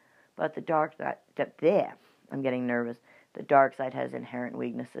true, but the dark side, I'm getting nervous. The dark side has inherent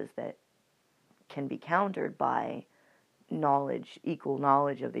weaknesses that can be countered by knowledge, equal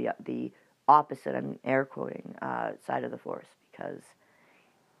knowledge of the opposite, I'm air quoting, side of the force,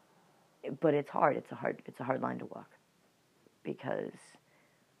 but it's hard. It's a hard line to walk, because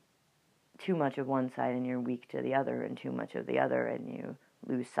too much of one side and you're weak to the other, and too much of the other and you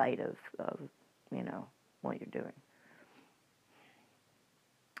lose sight of what you're doing.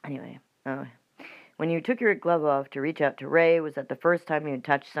 Anyway, when you took your glove off to reach out to Ray, was that the first time you had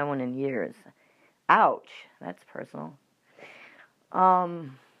touched someone in years? Ouch, that's personal.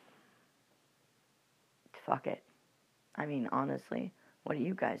 Fuck it. I mean, honestly, what do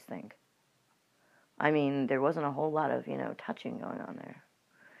you guys think? I mean, there wasn't a whole lot of, touching going on there.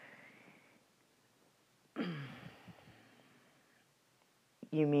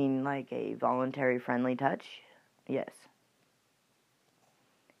 You mean like a voluntary friendly touch? Yes.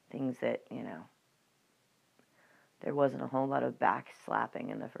 Things that, there wasn't a whole lot of back slapping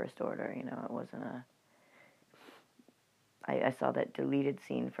in the first order, it wasn't I saw that deleted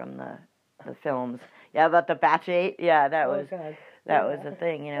scene from the films. Yeah, about the batch 8. Yeah, that was a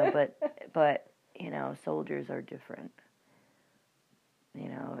thing, but soldiers are different.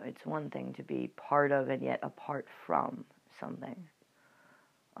 It's one thing to be part of and yet apart from something.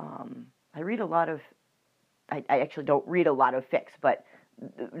 I read a lot of, I actually don't read a lot of fics, but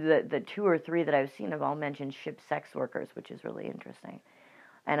the 2 or 3 that I've seen have all mentioned ship sex workers, which is really interesting.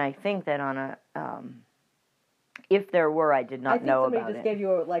 And I think that on a, if there were, I did not know about it. I think somebody just gave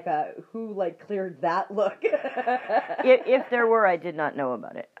you who cleared that look. if there were, I did not know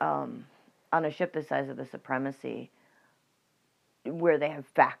about it. On a ship the size of the Supremacy, where they have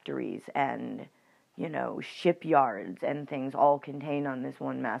factories and, shipyards and things all contained on this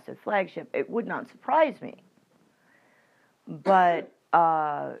one massive flagship, it would not surprise me. But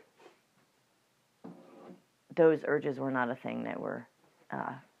those urges were not a thing that were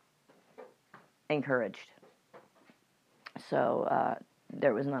encouraged. So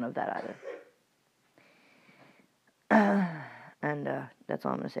there was none of that either. And that's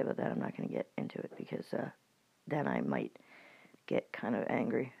all I'm going to say about that. I'm not going to get into it, because then I might get kind of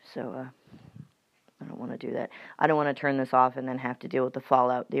angry. So I don't want to do that. I don't want to turn this off and then have to deal with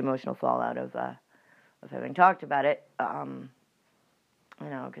the emotional fallout of having talked about it. Because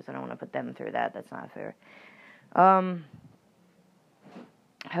I don't want to put them through that. That's not fair. How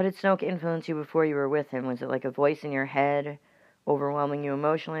did Snoke influence you before you were with him? Was it like a voice in your head overwhelming you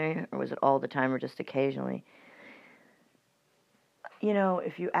emotionally, or was it all the time or just occasionally?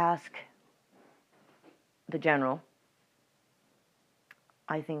 If you ask the general,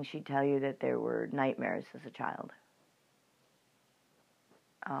 I think she'd tell you that there were nightmares as a child.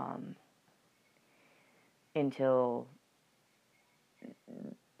 Until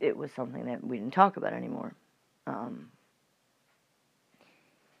it was something that we didn't talk about anymore.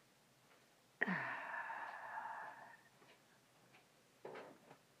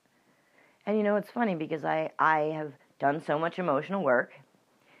 And it's funny, because I have done so much emotional work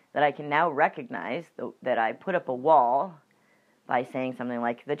that I can now recognize that I put up a wall by saying something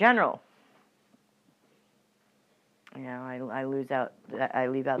like the general. I leave out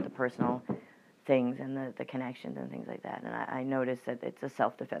the personal things and the connections and things like that. And I notice that it's a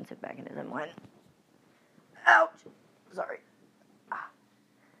self-defensive mechanism when, ouch, sorry,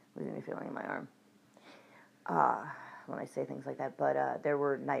 losing the feeling in my arm, when I say things like that. But there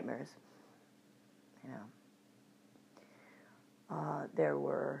were nightmares, there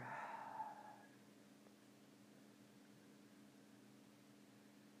were,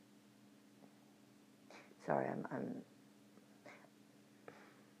 sorry, I'm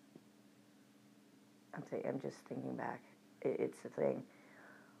just thinking back. It's the thing.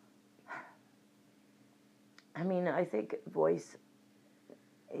 I mean, I think voice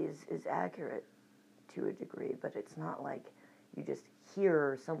is accurate to a degree, but it's not like you just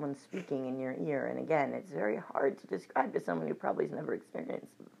hear someone speaking in your ear. And again, it's very hard to describe to someone who probably has never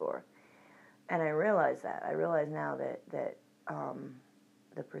experienced it before. And I realize that. I realize now that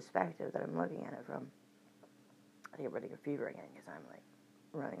the perspective that I'm looking at it from, I think I'm running a fever again, because I'm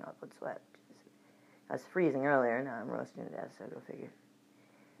running off with sweat. I was freezing earlier, now I'm roasting to death, so go figure.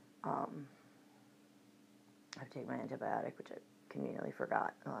 I've taken my antibiotic, which I conveniently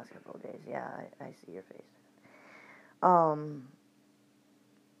forgot the last couple of days. Yeah, I see your face.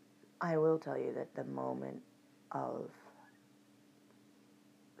 I will tell you that the moment of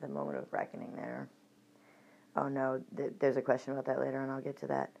reckoning there. Oh no, there's a question about that later, and I'll get to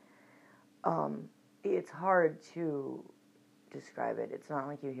that. It's hard to describe it. It's not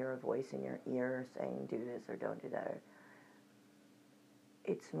like you hear a voice in your ear saying do this or don't do that.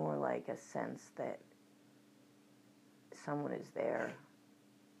 It's more like a sense that someone is there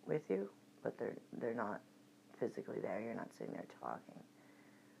with you, but they're not physically there. You're not sitting there talking.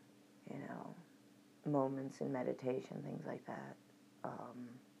 You know, moments in meditation, things like that.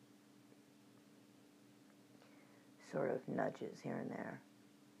 Sort of nudges here and there.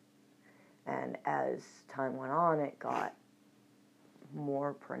 And as time went on, it got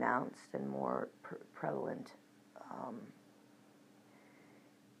more pronounced and more prevalent.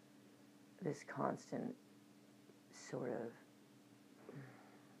 This constant sort of,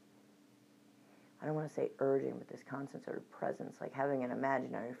 I don't want to say urging, but this constant sort of presence, like having an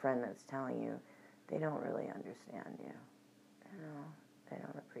imaginary friend that's telling you they don't really understand you. You know, they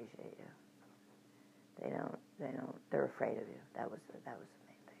don't appreciate you. They're afraid of you. That was the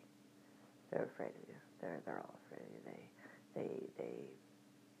main thing. They're afraid of you. They're all afraid of you. They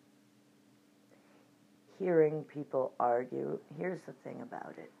hearing people argue, here's the thing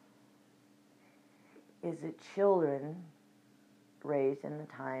about it, is that children raised in the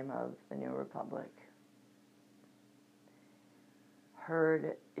time of the New Republic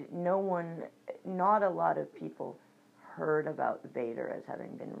not a lot of people heard about Vader as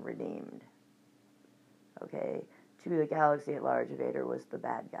having been redeemed. Okay? To the galaxy at large, Vader was the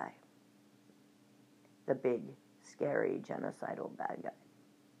bad guy. The big, scary, genocidal bad guy.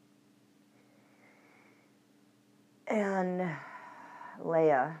 And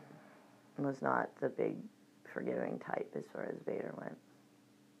Leia was not the big, forgiving type as far as Vader went.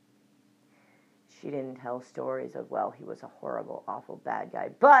 She didn't tell stories of, well, he was a horrible, awful bad guy.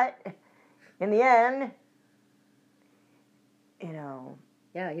 But, in the end, you know...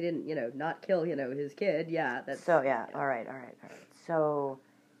 Yeah, he didn't, not kill, his kid. Yeah, that's... So, yeah, all right. So,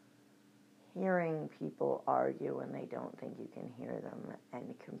 hearing people argue when they don't think you can hear them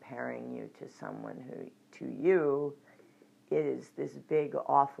and comparing you to someone who, to you, is this big,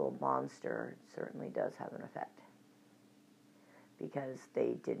 awful monster certainly does have an effect. Because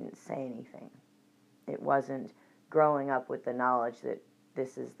they didn't say anything. It wasn't growing up with the knowledge that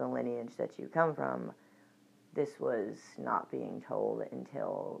this is the lineage that you come from. This was not being told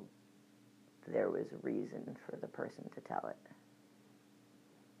until there was reason for the person to tell it.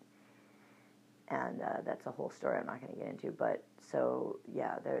 And that's a whole story I'm not going to get into. But so,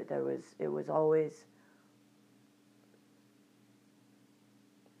 yeah, it was always,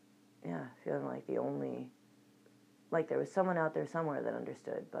 feeling like like there was someone out there somewhere that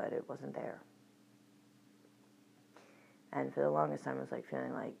understood, but it wasn't there. And for the longest time, it was like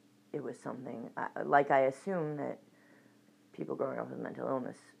feeling like it was something, like I assume that people growing up with mental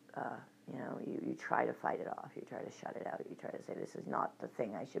illness, you try to fight it off, you try to shut it out, you try to say, this is not the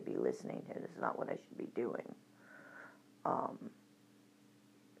thing I should be listening to, this is not what I should be doing.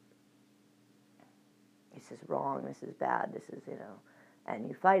 This is wrong, this is bad, this is, and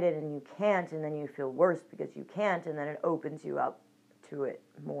you fight it and you can't, and then you feel worse because you can't, and then it opens you up to it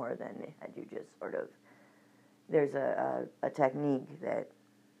more than had you just sort of... There's a technique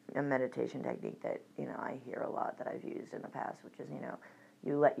a meditation technique that, I hear a lot that I've used in the past, which is,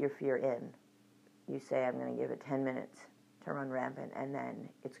 you let your fear in. You say, I'm going to give it 10 minutes to run rampant, and then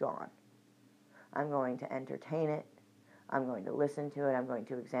it's gone. I'm going to entertain it. I'm going to listen to it. I'm going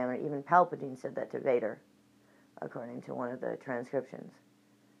to examine it. Even Palpatine said that to Vader, according to one of the transcriptions.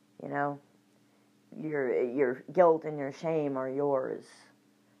 Your guilt and your shame are yours.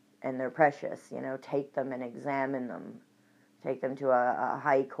 And they're precious, take them and examine them. Take them to a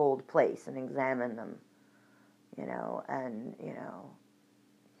high, cold place and examine them, and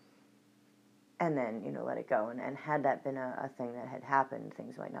then, let it go. And had that been a thing that had happened,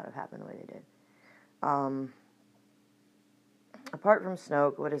 things might not have happened the way they did. Apart from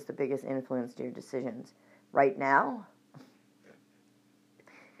Snoke, what is the biggest influence to your decisions? Right now?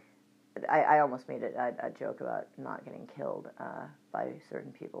 I almost made a joke about not getting killed by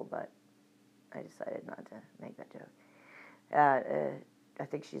certain people, but I decided not to make that joke. I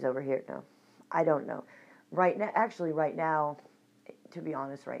think she's over here. No, I don't know. Right now, to be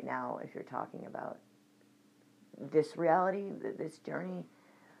honest, right now, if you're talking about this reality, this journey,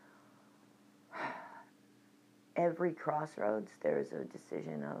 every crossroads, there's a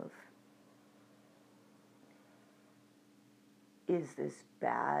decision of, is this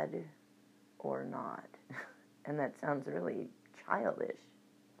bad or not? And that sounds really childish,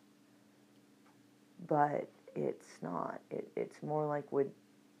 but it's not. It's more like, would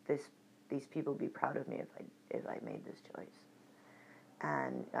these people be proud of me if I made this choice?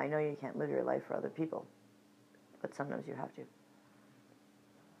 And I know you can't live your life for other people, but sometimes you have to.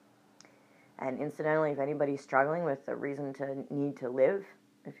 And incidentally, if anybody's struggling with a reason to need to live,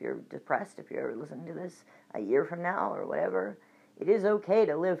 if you're depressed, if you're listening to this a year from now or whatever, it is okay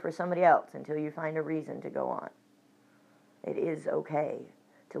to live for somebody else until you find a reason to go on. It is okay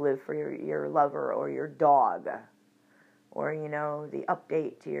to live for your lover or your dog, or, you know, the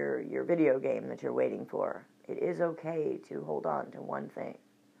update to your video game that you're waiting for. It is okay to hold on to one thing.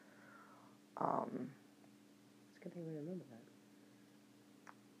 It's a good thing we remember that.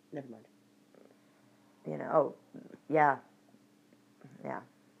 Never mind. You know, yeah.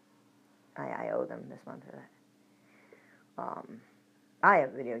 I owe them this month for that. I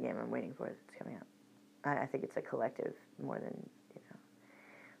have a video game I'm waiting for that's coming out. I think it's a collective more than, you know.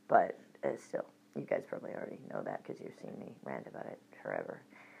 But still, you guys probably already know that because you've seen me rant about it forever.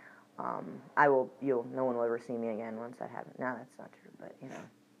 No one will ever see me again once that happens. No, that's not true, but, you know.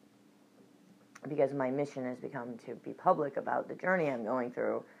 Because my mission has become to be public about the journey I'm going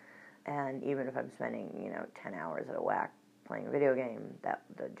through, and even if I'm spending, you know, 10 hours at a whack playing a video game, that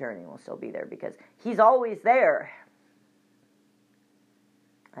the journey will still be there because he's always there.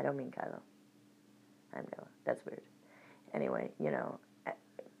 I don't mean Kylo. I'm Kylo. That's weird. Anyway, you know,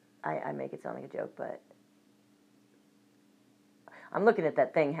 I make it sound like a joke, but I'm looking at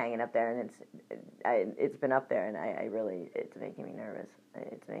that thing hanging up there, and it's been up there, and I really, it's making me nervous.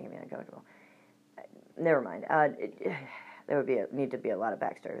 It's making me uncomfortable. Never mind. There would need to be a lot of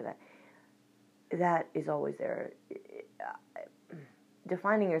backstory to that. That is always there.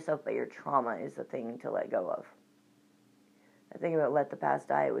 Defining yourself by your trauma is the thing to let go of. The thing about let the past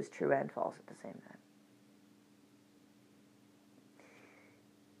die, it was true and false at the same time.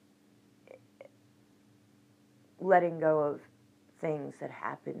 Letting go of things that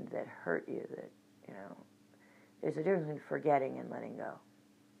happened that hurt you, that, you know, there's a difference between forgetting and letting go.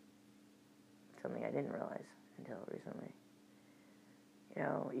 Something I didn't realize until recently. You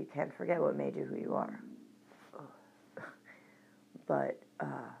know, you can't forget what made you who you are. But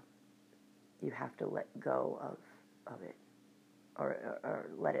you have to let go of it. Or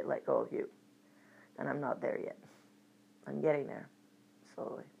let it let go of you. And I'm not there yet. I'm getting there.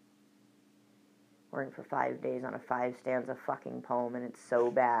 Slowly. Working for 5 days on a 5-stanza fucking poem, and it's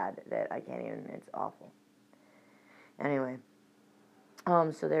so bad that I can't even, it's awful. Anyway.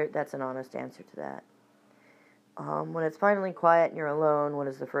 So that's an honest answer to that. When it's finally quiet and you're alone, what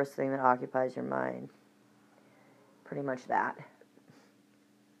is the first thing that occupies your mind? Pretty much that.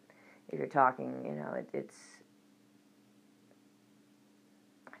 If you're talking, you know, it's...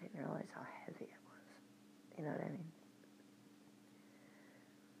 I didn't realize how heavy it was. You know what I mean?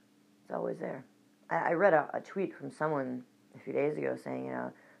 It's always there. I read a tweet from someone a few days ago saying, you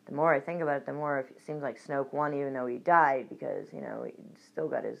know, the more I think about it, the more it seems like Snoke won, even though he died, because, you know, he still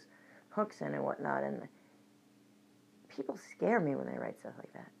got his hooks in and whatnot. And people scare me when they write stuff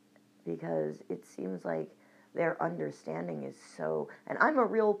like that, because it seems like their understanding is so... And I'm a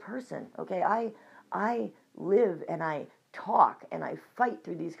real person, okay? I live and I talk and I fight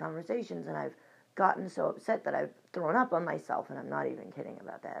through these conversations, and I've gotten so upset that I've thrown up on myself, and I'm not even kidding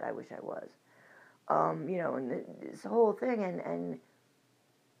about that. I wish I was. You know, and this whole thing,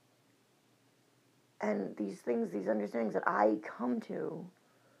 and these things, these understandings that I come to,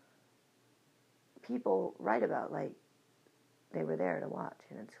 people write about like they were there to watch,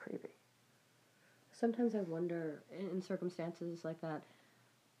 and it's creepy. Sometimes I wonder, in circumstances like that,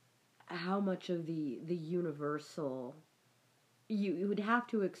 how much of the universal... You would have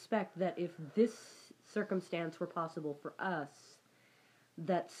to expect that if this circumstance were possible for us,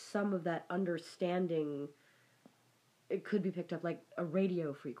 that some of that understanding, it could be picked up like a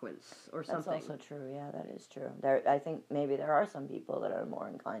radio frequency or something. That's also true. Yeah, that is true. I think maybe there are some people that are more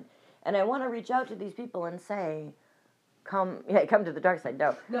inclined, and I want to reach out to these people and say, come to the dark side.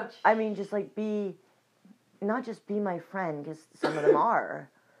 No, I mean just like not just be my friend, because some of them are,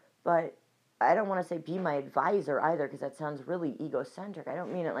 but I don't want to say be my advisor either, because that sounds really egocentric. I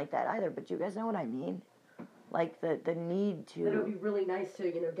don't mean it like that either, but you guys know what I mean. Like the need to... It would be really nice to,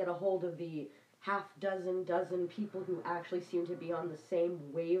 you know, get a hold of the dozen people who actually seem to be on the same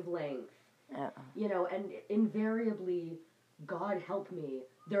wavelength. Yeah. You know, and invariably, God help me,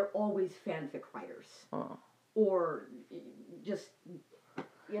 they're always fanfic writers. Oh. Or just,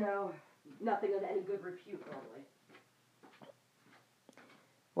 you know, nothing of any good repute, probably.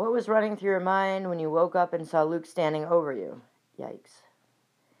 What was running through your mind when you woke up and saw Luke standing over you? Yikes.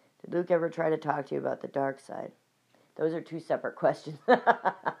 Did Luke ever try to talk to you about the dark side? Those are two separate questions. Of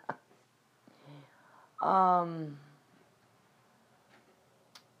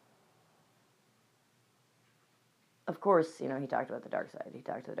course, you know, he talked about the dark side. He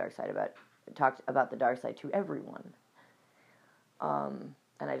talked about the dark side to everyone. And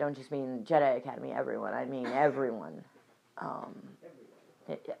I don't just mean Jedi Academy everyone. I mean everyone.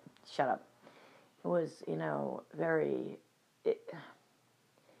 Shut up. It was, you know,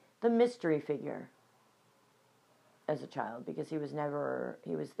 the mystery figure as a child, because he was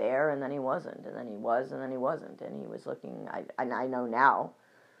there, and then he wasn't, and then he was, and then he wasn't, and he was looking, I know now,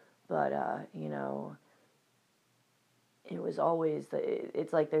 but, it was always,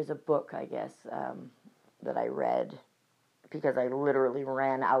 it's like there's a book, I guess, that I read, because I literally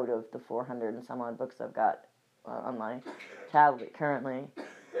ran out of the 400 and some odd books I've got on my tablet currently,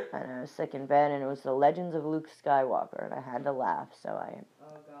 and I was sick in bed, and it was The Legends of Luke Skywalker, and I had to laugh, so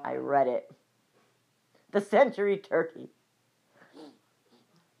I read it. The Century Turkey.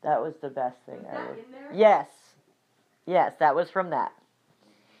 That was the best thing ever. In there? Yes, that was from that.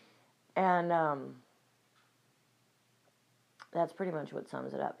 And that's pretty much what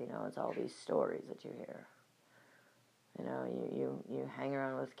sums it up, it's all these stories that you hear. You hang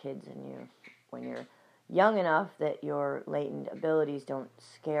around with kids, and when you're young enough that your latent abilities don't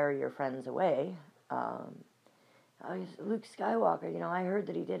scare your friends away, Luke Skywalker, I heard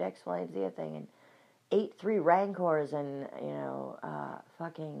that he did X, Y, and Z thing, and ate 3 Rancors, and,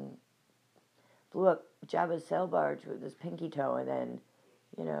 fucking blew up Jabba's sail barge with his pinky toe, and then,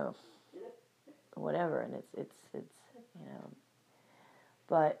 whatever, and it's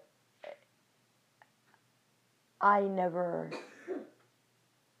but I never,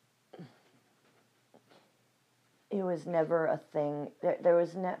 it was never a thing, there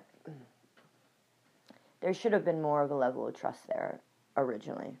should have been more of a level of trust there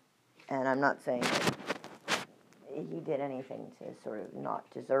originally, and I'm not saying that he did anything to sort of not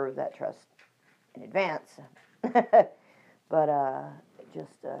deserve that trust in advance, but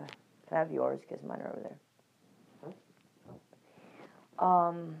just have yours, because mine are over there.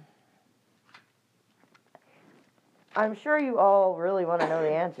 I'm sure you all really want to know the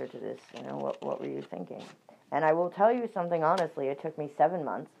answer to this. What were you thinking? And I will tell you something honestly. It took me 7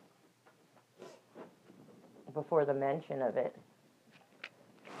 months before the mention of it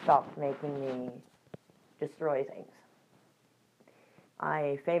stopped making me destroy things.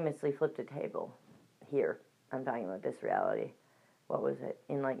 I famously flipped a table here. I'm talking about this reality. What was it?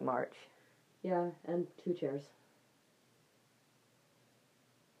 In like March. Yeah, and 2 chairs.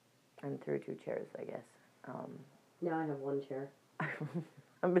 And threw 2 chairs, I guess. Now I have 1 chair.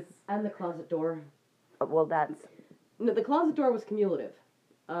 And the closet door. Well, that's... No, the closet door was cumulative.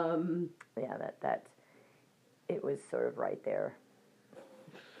 Yeah, that... It was sort of right there.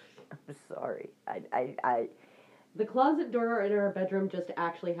 I'm sorry. The closet door in our bedroom just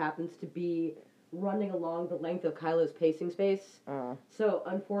actually happens to be running along the length of iKylo's pacing space. So,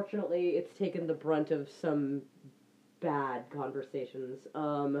 unfortunately, it's taken the brunt of some bad conversations.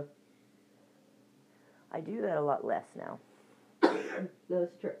 I do that a lot less now.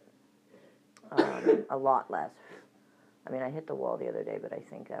 That's true. A lot less. I mean, I hit the wall the other day, but I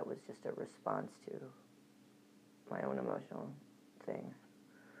think that was just a response to my own emotional thing.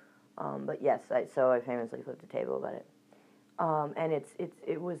 But yes, so I famously flipped a table about it. And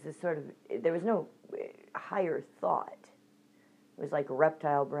it was this sort of, there was no higher thought. It was like a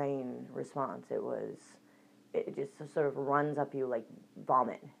reptile brain response. It just sort of runs up you like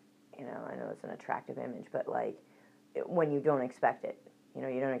vomit. I know it's an attractive image, but like when you don't expect it,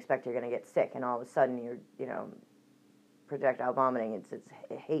 you don't expect you're going to get sick, and all of a sudden you're, projectile vomiting. It's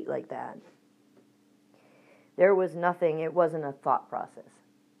hate like that. There was nothing. It wasn't a thought process.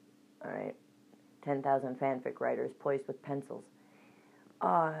 All right, 10,000 fanfic writers poised with pencils.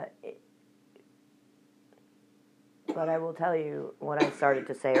 But I will tell you what I started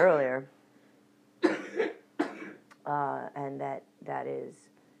to say earlier, and that is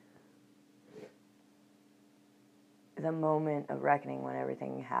the moment of reckoning when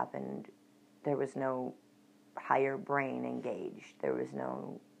everything happened. There was no higher brain engaged. There was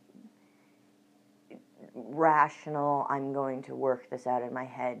no rational, I'm going to work this out in my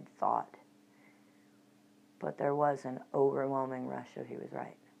head thought. But there was an overwhelming rush of he was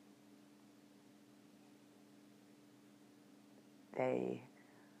right. They,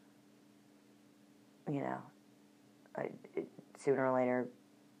 sooner or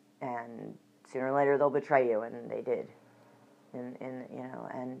later they'll betray you, and they did.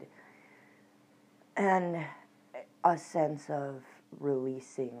 And a sense of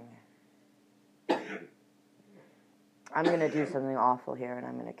releasing. I'm going to do something awful here, and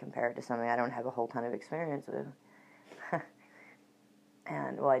I'm going to compare it to something I don't have a whole ton of experience with.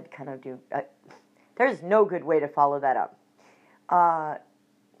 And, well, I'd kind of do... there's no good way to follow that up.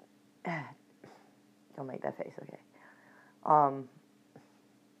 Don't make that face, okay. I'm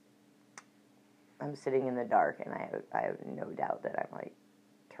sitting in the dark, and I have no doubt that I'm, like,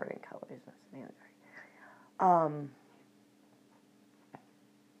 turning colors.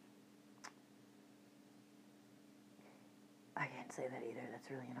 I can't say that either.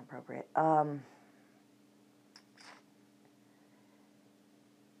 That's really inappropriate.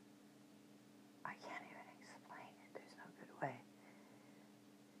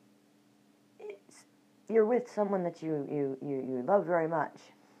 you're with someone that you love very much,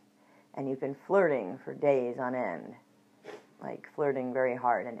 and you've been flirting for days on end, like flirting very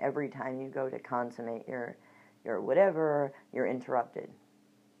hard, and every time you go to consummate your whatever, you're interrupted.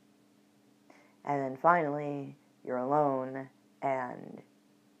 And then finally, you're alone, and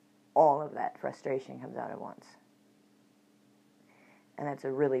all of that frustration comes out at once. And that's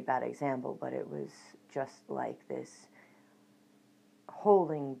a really bad example, but it was just like this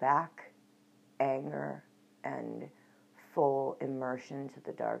holding back anger and full immersion to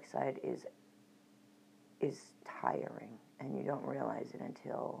the dark side is tiring, and you don't realize it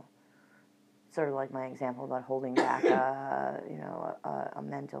until, sort of like my example about holding back a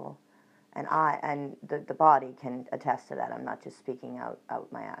mental, and the body can attest to that. I'm not just speaking out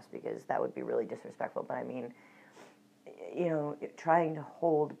my ass, because that would be really disrespectful, but I mean, trying to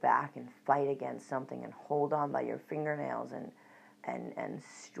hold back and fight against something and hold on by your fingernails and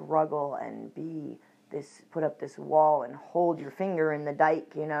struggle and put up this wall and hold your finger in the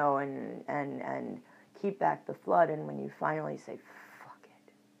dike, and keep back the flood. And when you finally say, fuck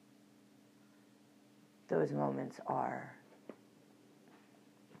it, those moments are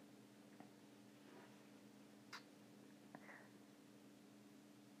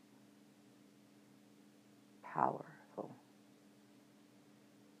powerful.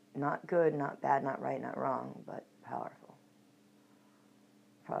 Not good, not bad, not right, not wrong, but powerful.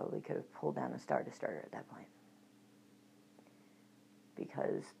 Probably could have pulled down a star destroyer at that point.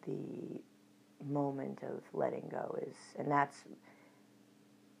 Because the moment of letting go is, and that's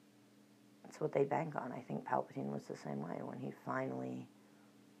what they bank on. I think Palpatine was the same way when he finally,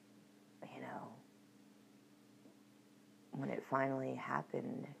 when it finally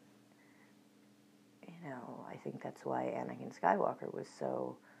happened, I think that's why Anakin Skywalker was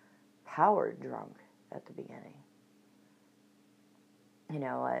so power drunk at the beginning.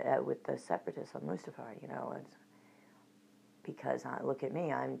 With the Separatists on Mustafar, it's because look at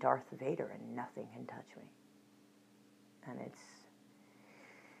me, I'm Darth Vader and nothing can touch me. And it's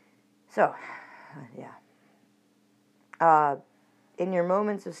so, yeah. In your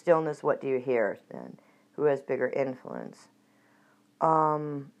moments of stillness, what do you hear? And who has bigger influence?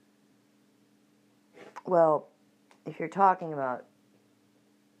 Well, if you're talking about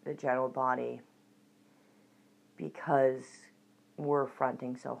the general body, because we're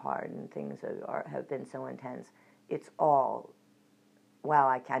fronting so hard and things have been so intense, it's all, wow,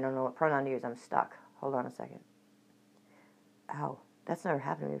 I don't know what pronoun to use, I'm stuck. Hold on a second. Ow, that's never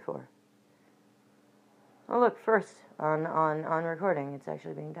happened to me before. Oh, look, first on recording, it's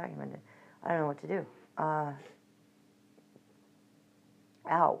actually being documented. I don't know what to do. Ow.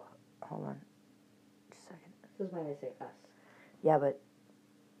 Hold on. Just a second. This is why I say us. Yeah, but...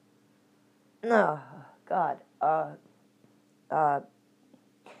 Oh, God.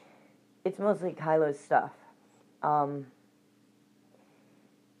 It's mostly iKylo's stuff.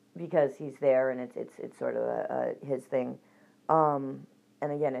 Because he's there and it's sort of his thing.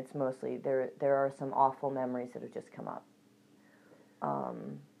 And again, it's mostly, there are some awful memories that have just come up.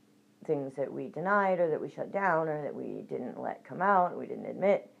 Things that we denied or that we shut down or that we didn't let come out, we didn't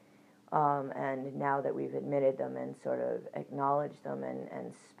admit. And now that we've admitted them and sort of acknowledged them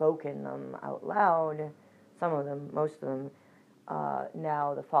and spoken them out loud, some of them, most of them,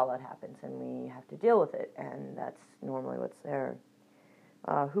 now the fallout happens and we have to deal with it. And that's normally what's there.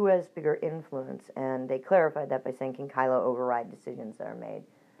 Who has bigger influence? And they clarified that by saying, can iKylo override decisions that are made?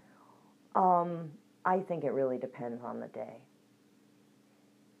 I think it really depends on the day.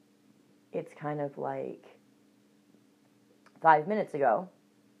 It's kind of like 5 minutes ago,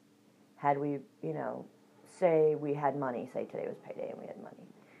 had we, say we had money, say today was payday and we had money.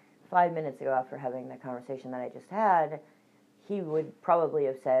 5 minutes ago, after having the conversation that I just had, he would probably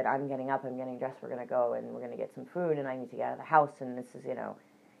have said, I'm getting up, I'm getting dressed, we're going to go and we're going to get some food and I need to get out of the house and this is,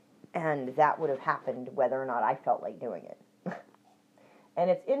 and that would have happened whether or not I felt like doing it. And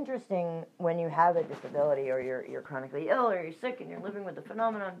it's interesting when you have a disability or you're chronically ill or you're sick and you're living with the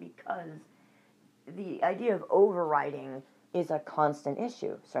phenomenon, because the idea of overriding is a constant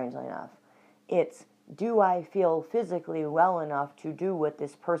issue, strangely enough. It's, do I feel physically well enough to do what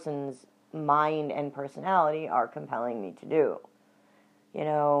this person's mind and personality are compelling me to do?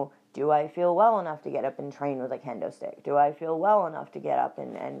 Do I feel well enough to get up and train with a kendo stick? Do I feel well enough to get up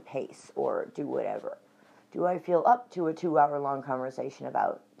and pace or do whatever? Do I feel up to a 2-hour-long conversation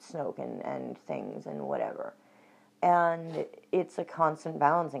about Snoke and things and whatever? And it's a constant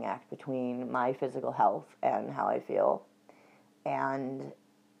balancing act between my physical health and how I feel. And,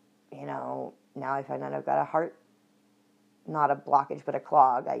 now I find out I've got a heart, not a blockage, but a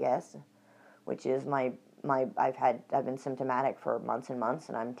clog, I guess, which is my I've been symptomatic for months and months,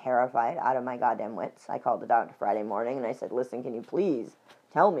 and I'm terrified out of my goddamn wits. I called the doctor Friday morning, and I said, listen, can you please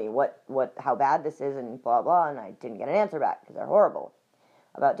tell me how bad this is, and blah, blah, and I didn't get an answer back, because they're horrible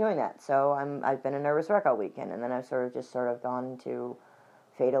about doing that. So I've been a nervous wreck all weekend, and then I've sort of gone to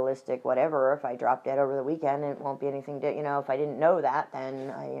fatalistic whatever. If I drop dead over the weekend, it won't be anything if I didn't know that, then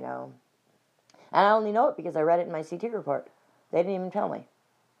and I only know it because I read it in my CT report. They didn't even tell me.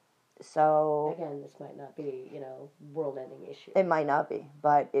 So again, this might not be, world-ending issue. It might not be,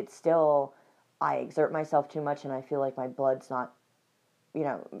 but it's still, I exert myself too much, and I feel like my blood's not,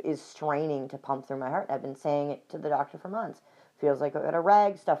 is straining to pump through my heart. I've been saying it to the doctor for months. Feels like I've got a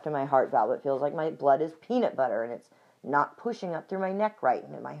rag stuffed in my heart valve. It feels like my blood is peanut butter, and it's not pushing up through my neck right,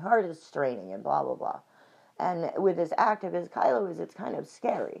 and my heart is straining, and blah, blah, blah. And with as active as iKylo is, it's kind of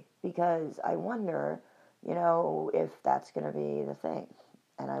scary, because I wonder, if that's going to be the thing.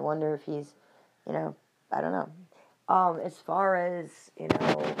 And I wonder if he's, I don't know. As far as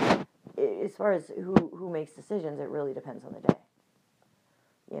who makes decisions, it really depends on the day.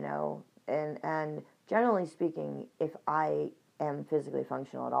 And generally speaking, if I am physically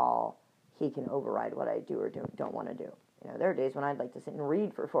functional at all, he can override what I do or don't want to do. There are days when I'd like to sit and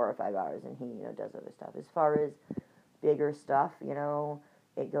read for 4 or 5 hours, and he, does other stuff. As far as bigger stuff,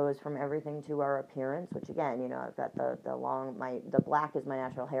 it goes from everything to our appearance, which again, I've got the black is my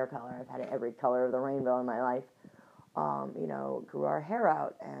natural hair color. I've had every color of the rainbow in my life. Grew our hair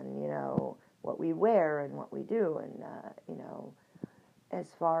out, and, what we wear and what we do, and,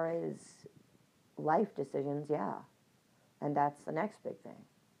 as far as life decisions, yeah. And that's the next big thing.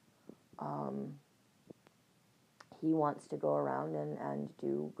 He wants to go around and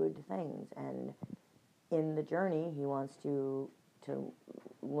do good things, and in the journey, he wants to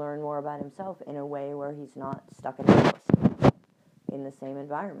learn more about himself in a way where he's not stuck in the house in the same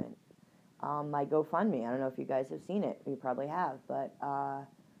environment. My GoFundMe, I don't know if you guys have seen it. You probably have, but now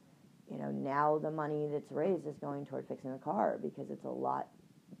the money that's raised is going toward fixing the car, because it's a lot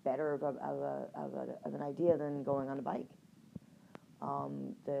better of an idea than going on a bike.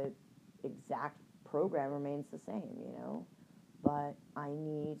 The exact program remains the same, but I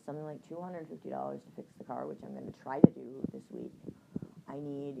need something like $250 to fix the car, which I'm going to try to do this week. I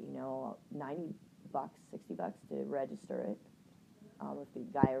need, $90, $60 to register it, if the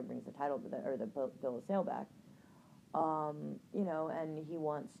guy ever brings the title to the bill of sale back. And he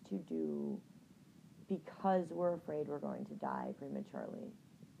wants to do, because we're afraid we're going to die prematurely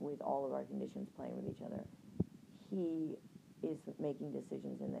with all of our conditions playing with each other, he is making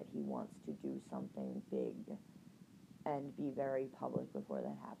decisions in that he wants to do something big and be very public before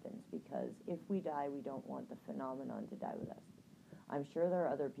that happens, because if we die, we don't want the phenomenon to die with us. I'm sure there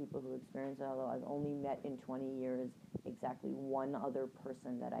are other people who experience it, although I've only met in 20 years exactly one other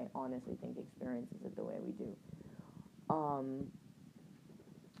person that I honestly think experiences it the way we do.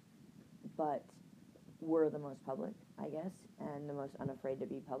 But we're the most public, I guess, and the most unafraid to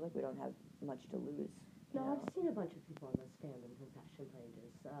be public. We don't have much to lose. No, I've seen a bunch of people on the stand and compassion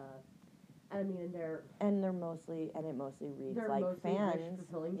pages. They're mostly, and it mostly reads like mostly fans.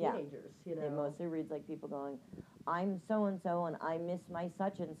 Wish-fulfilling teenagers, It mostly reads like people going, I'm so-and-so, and I miss my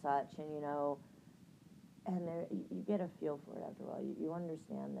such-and-such, and, and you get a feel for it after a while. You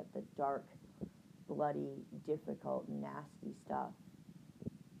understand that the dark, bloody, difficult, nasty stuff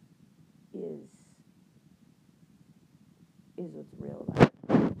is what's real about it.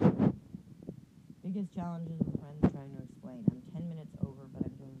 Biggest challenges with friends trying to explain. I'm 10 minutes over, but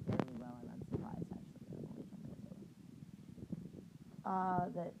I'm doing fairly well, and I'm surprised, actually, that I'm only 10 minutes over.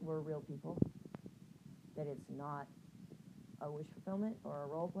 That we're real people. That it's not a wish fulfillment or a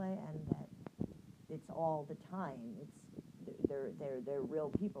role play, and that it's all the time. They're real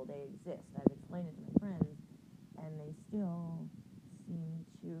people. They exist. I've explained it to my friends, and they still seem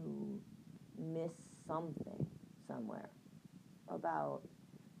to miss something somewhere about,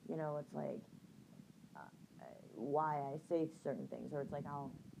 it's like why I say certain things, or it's like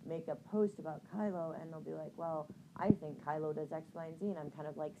I'll make a post about iKylo, and they'll be like, well, I think iKylo does X, Y, and Z, and I'm kind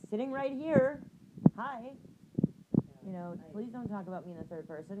of like sitting right here. Hi. Please don't talk about me in the third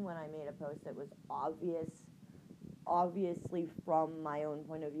person when I made a post that was obviously from my own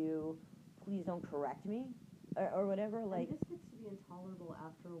point of view. Please don't correct me or whatever. Like, this gets to be intolerable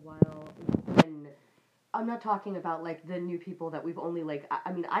after a while. When I'm not talking about like the new people that we've only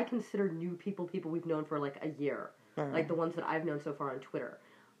I consider new people we've known for like a year, like the ones that I've known so far on Twitter.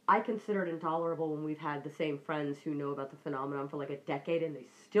 I consider it intolerable when we've had the same friends who know about the phenomenon for like a decade and they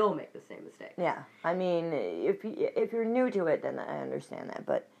still make the same mistake. Yeah, I mean, if you're new to it, then I understand that.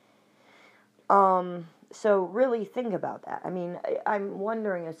 But So really think about that. I mean, I'm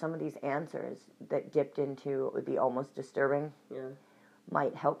wondering if some of these answers that dipped into what would be almost disturbing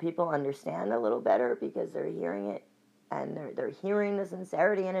might help people understand a little better because they're hearing it and they're hearing the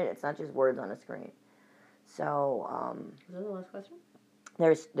sincerity in it. It's not just words on a screen. So, is that the last question?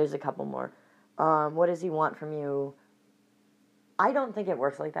 There's a couple more. What does he want from you? I don't think it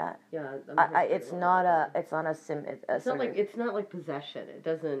works like that. Yeah, it's not like possession. It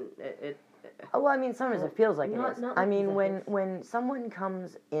doesn't. Well, I mean, sometimes it feels like it is. Not I like mean, when someone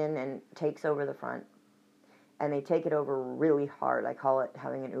comes in and takes over the front, and they take it over really hard, I call it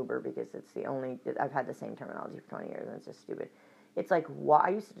having an Uber because it's the only. I've had the same terminology for 20 years, and it's just stupid. It's like I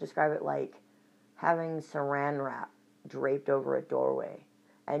used to describe it like having Saran wrap draped over a doorway,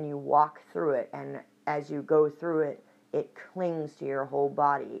 and you walk through it, and as you go through it, it clings to your whole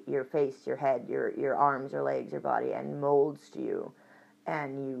body, your face, your head, your arms, your legs, your body, and molds to you.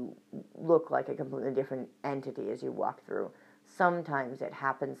 And you look like a completely different entity as you walk through. Sometimes it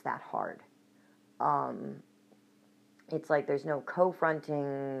happens that hard. It's like there's no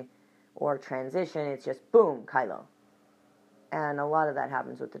co-fronting or transition. It's just boom, iKylo. And a lot of that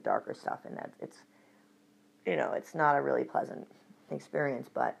happens with the darker stuff, and that it's not a really pleasant experience,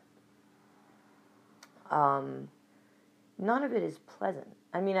 but none of it is pleasant.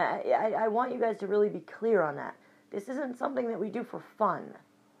 I mean, I want you guys to really be clear on that. This isn't something that we do for fun.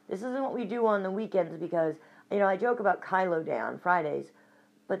 This isn't what we do on the weekends because, I joke about iKylo Day on Fridays,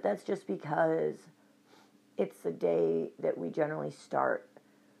 but that's just because it's the day that we generally start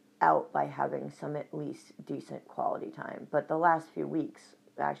out by having some at least decent quality time. But the last few weeks,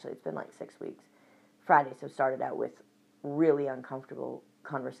 actually it's been like 6 weeks, Fridays have started out with really uncomfortable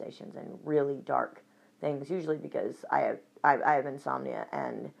conversations and really dark things, usually because I have insomnia,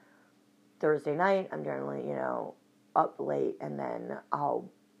 and Thursday night I'm generally, up late, and then a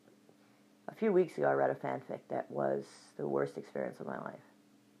few weeks ago I read a fanfic that was the worst experience of my life,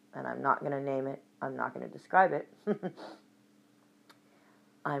 and I'm not going to name it, I'm not going to describe it.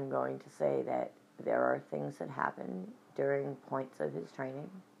 I'm going to say that there are things that happen during points of his training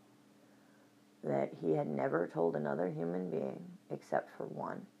that he had never told another human being except for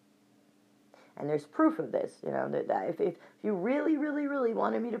one. And there's proof of this, that if you really, really, really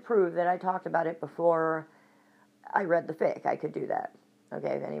wanted me to prove that I talked about it before I read the fic, I could do that.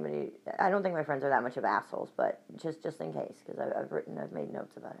 Okay, if anybody, I don't think my friends are that much of assholes, but just in case, because I've made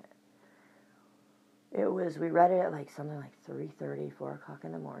notes about it. We read it at like something like 3:30, 4 o'clock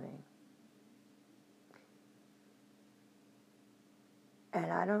in the morning.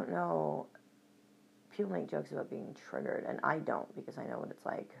 And I don't know, people make jokes about being triggered, and I don't, because I know what it's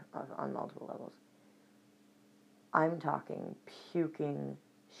like on multiple levels. I'm talking puking,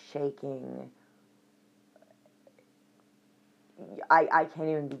 shaking. I can't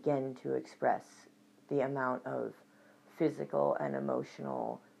even begin to express the amount of physical and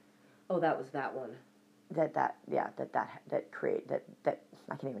emotional. Oh, that was that one. That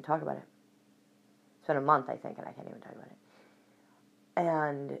I can't even talk about it. It's been a month, I think, and I can't even talk about it.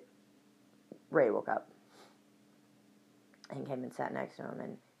 And Ray woke up and came and sat next to him,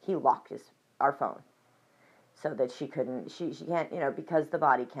 and he locked our phone so that she can't, because the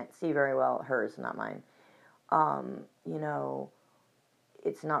body can't see very well, hers, not mine.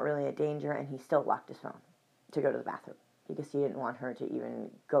 It's not really a danger, and he still locked his phone to go to the bathroom because he didn't want her to even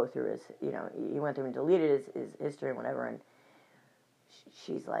go through his, he went through and deleted his history and whatever, and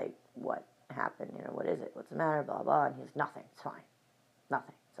she's like, what happened? What is it? What's the matter? Blah, blah, and he's, nothing, it's fine.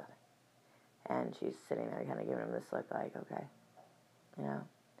 Nothing, it's nothing. And she's sitting there kind of giving him this look like, okay,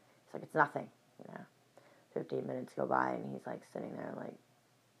 it's like, it's nothing, 15 minutes go by, and he's like sitting there like,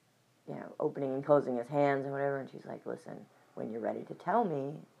 opening and closing his hands and whatever, and she's like, listen, when you're ready to tell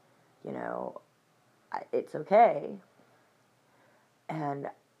me, it's okay. And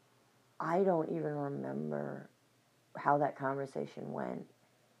I don't even remember how that conversation went.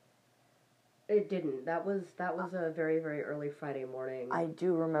 It didn't. That was a very, very early Friday morning. I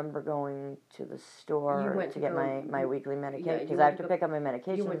do remember going to the store to get my weekly medication, because I have to pick up my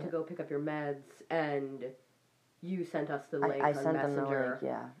medication. You went to go pick up your meds, and you sent us the link I on sent Messenger. them the link,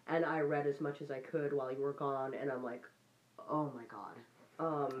 yeah. And I read as much as I could while you were gone, and I'm like, oh my God.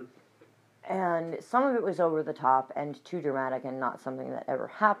 And some of it was over the top and too dramatic and not something that ever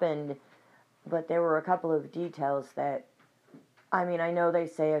happened, but there were a couple of details that, I know they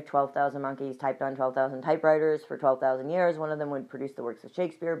say if 12,000 monkeys typed on 12,000 typewriters for 12,000 years, one of them would produce the works of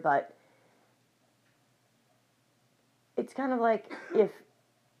Shakespeare, but it's kind of like if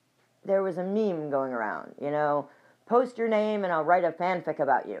there was a meme going around, post your name and I'll write a fanfic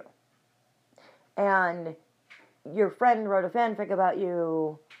about you. And your friend wrote a fanfic about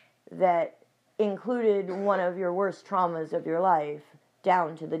you that included one of your worst traumas of your life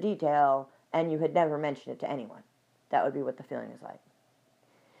down to the detail, and you had never mentioned it to anyone. That would be what the feeling is like.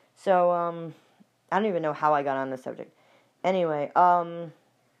 So, I don't even know how I got on this subject. Anyway,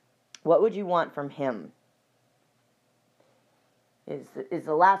 what would you want from him? Is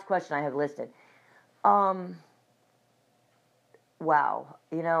the last question I have listed. Wow.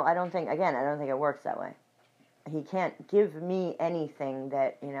 I don't think it works that way. He can't give me anything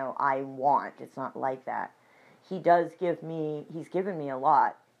that, I want. It's not like that. He's given me a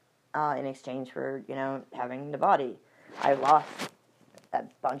lot in exchange for, having the body. I've lost a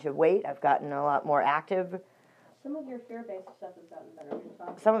bunch of weight. I've gotten a lot more active. Some of your fear-based stuff has gotten better.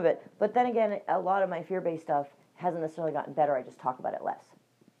 Some of it. But then again, a lot of my fear-based stuff hasn't necessarily gotten better. I just talk about it less.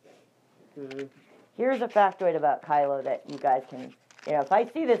 Mm-hmm. Here's a factoid about Kylo that you guys can, if I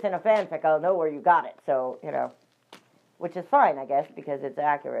see this in a fanfic, I'll know where you got it. So, which is fine, I guess, because it's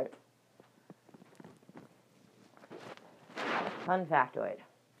accurate. Fun factoid.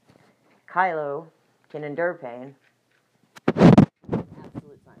 Kylo can endure pain.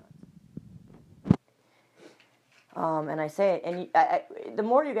 Absolute silence. And I say it, and the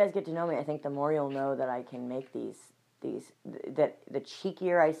more you guys get to know me, I think the more you'll know that I can make that the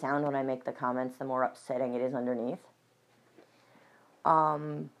cheekier I sound when I make the comments, the more upsetting it is underneath.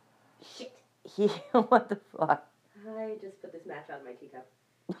 Shit. What the fuck? I just put this match on my teacup.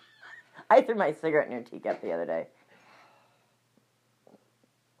 I threw my cigarette in your teacup the other day.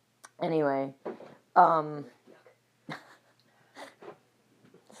 Anyway,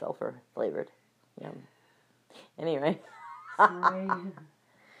 sulfur flavored. Yum. Anyway.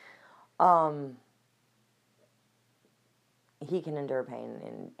 He can endure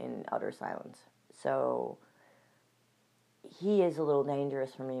pain in utter silence. So he is a little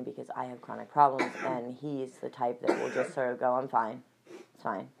dangerous for me because I have chronic problems, and he's the type that will just sort of go, I'm fine. It's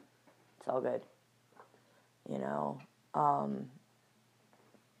fine. It's all good.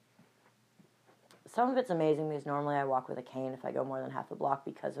 Some of it's amazing because normally I walk with a cane if I go more than half the block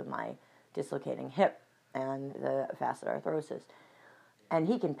because of my dislocating hip and the facet arthrosis. And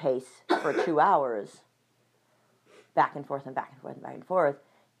he can pace for 2 hours back and forth and back and forth and back and forth,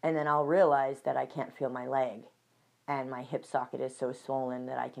 and then I'll realize that I can't feel my leg, and my hip socket is so swollen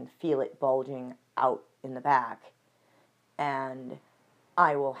that I can feel it bulging out in the back, and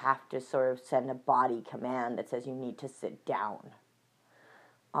I will have to sort of send a body command that says you need to sit down,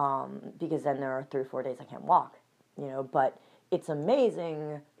 because then there are 3 or 4 days I can't walk, but it's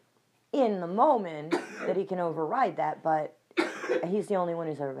amazing in the moment that he can override that, but he's the only one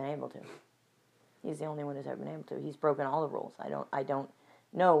who's ever been able to. He's the only one who's ever been able to. He's broken all the rules. I don't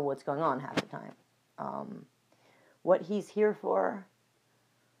know what's going on half the time. What he's here for,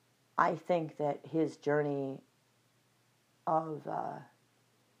 I think that his journey of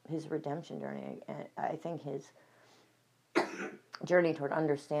his redemption journey, I think his journey toward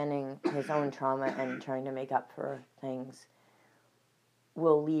understanding his own trauma and trying to make up for things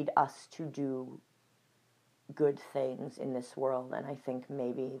will lead us to do good things in this world, and I think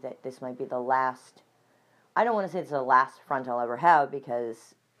maybe that this might be the last, I don't want to say it's the last front I'll ever have,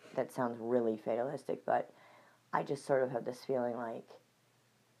 because that sounds really fatalistic, but I just sort of have this feeling like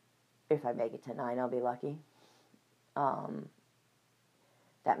if I make it to 9, I'll be lucky.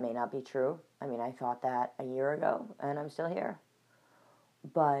 That may not be true. I mean, I thought that a year ago, and I'm still here.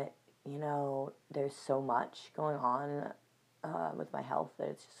 But, there's so much going on with my health that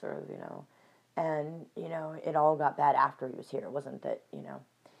it's just sort of, and, it all got bad after he was here. It wasn't that,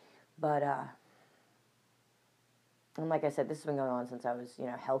 but, and like I said, this has been going on since I was,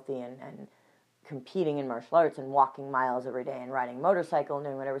 healthy and competing in martial arts and walking miles every day and riding a motorcycle and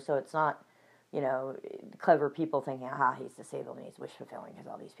doing whatever. So it's not, clever people thinking, aha, he's disabled and he's wish fulfilling because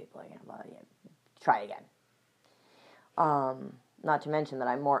all these people are, try again. Not to mention that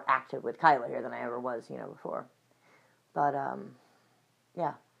I'm more active with Kylo here than I ever was, before. But,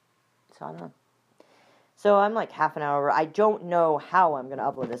 yeah. So I don't know. So I'm like half an hour. I don't know how I'm going to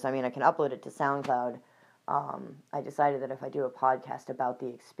upload this. I mean, I can upload it to SoundCloud. I decided that if I do a podcast about the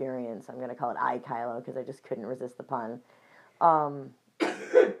experience, I'm going to call it iKylo because I just couldn't resist the pun.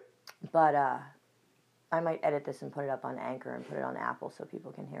 But I might edit this and put it up on Anchor and put it on Apple so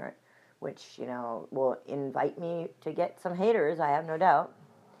people can hear it, which, will invite me to get some haters, I have no doubt.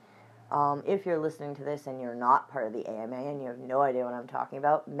 If you're listening to this and you're not part of the AMA and you have no idea what I'm talking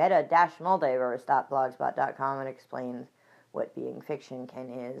about, meta-multiverse.blogspot.com, and explains what being fiction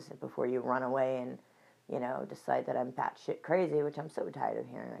is before you run away and, decide that I'm batshit crazy, which I'm so tired of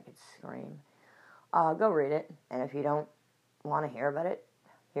hearing I could scream. Go read it, and if you don't want to hear about it,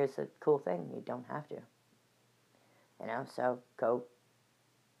 here's the cool thing, you don't have to. So go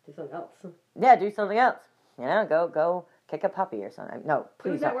Do something else. Yeah, do something else. You know, go kick a puppy or something. No,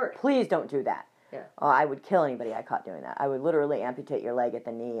 please Food don't. Network. Please don't do that. Yeah. I would kill anybody I caught doing that. I would literally amputate your leg at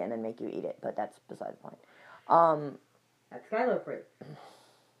the knee and then make you eat it. But that's beside the point. That's iKylo free.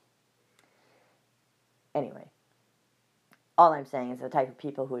 Anyway, all I'm saying is the type of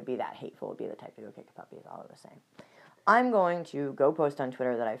people who would be that hateful would be the type who would kick a puppy. Is all I was saying. I'm going to go post on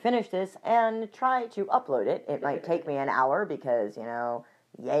Twitter that I finished this and try to upload it. It might take me an hour because, you know,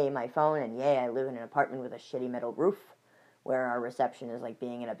 yay my phone, and yay I live in an apartment with a shitty metal roof where our reception is like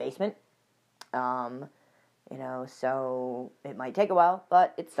being in a basement. You know, so it might take a while,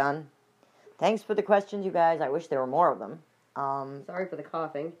 but it's done. Thanks for the questions, you guys. I wish there were more of them. Sorry for the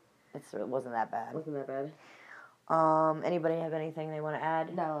coughing. It wasn't that bad. Wasn't that bad? Anybody have anything they want to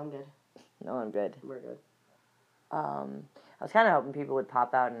add? No, I'm good. No, I'm good. We're good. I was kind of hoping people would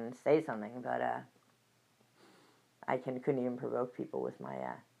pop out and say something, but I couldn't even provoke people with my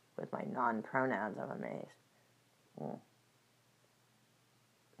non-pronouns. I'm amazed.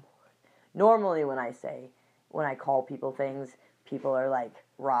 Normally, when I call people things, people are like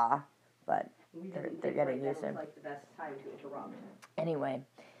raw, but they're getting used to it. That was like the best time to interrupt. Anyway,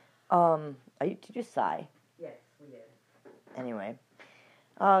 did you sigh? Yes, we did. Anyway.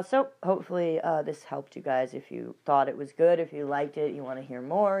 So hopefully this helped you guys. If you thought it was good, if you liked it, you want to hear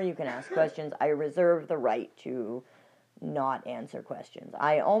more, you can ask questions. I reserve the right to not answer questions.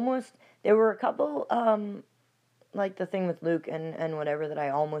 There were a couple, like the thing with Luke and whatever, that I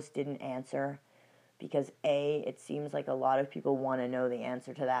almost didn't answer because A, it seems like a lot of people want to know the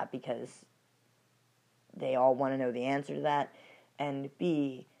answer to that because they all want to know the answer to that, and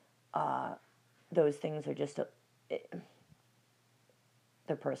B, those things are just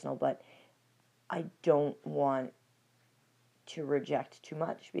they're personal, but I don't want to reject too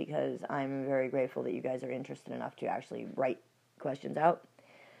much because I'm very grateful that you guys are interested enough to actually write questions out.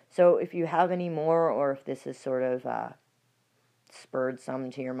 So if you have any more, or if this has sort of spurred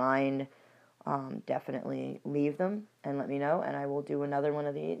some to your mind, definitely leave them and let me know, and I will do another one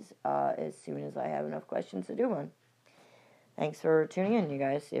of these as soon as I have enough questions to do one. Thanks for tuning in, you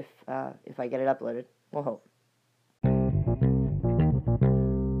guys, if I get it uploaded. We'll hope.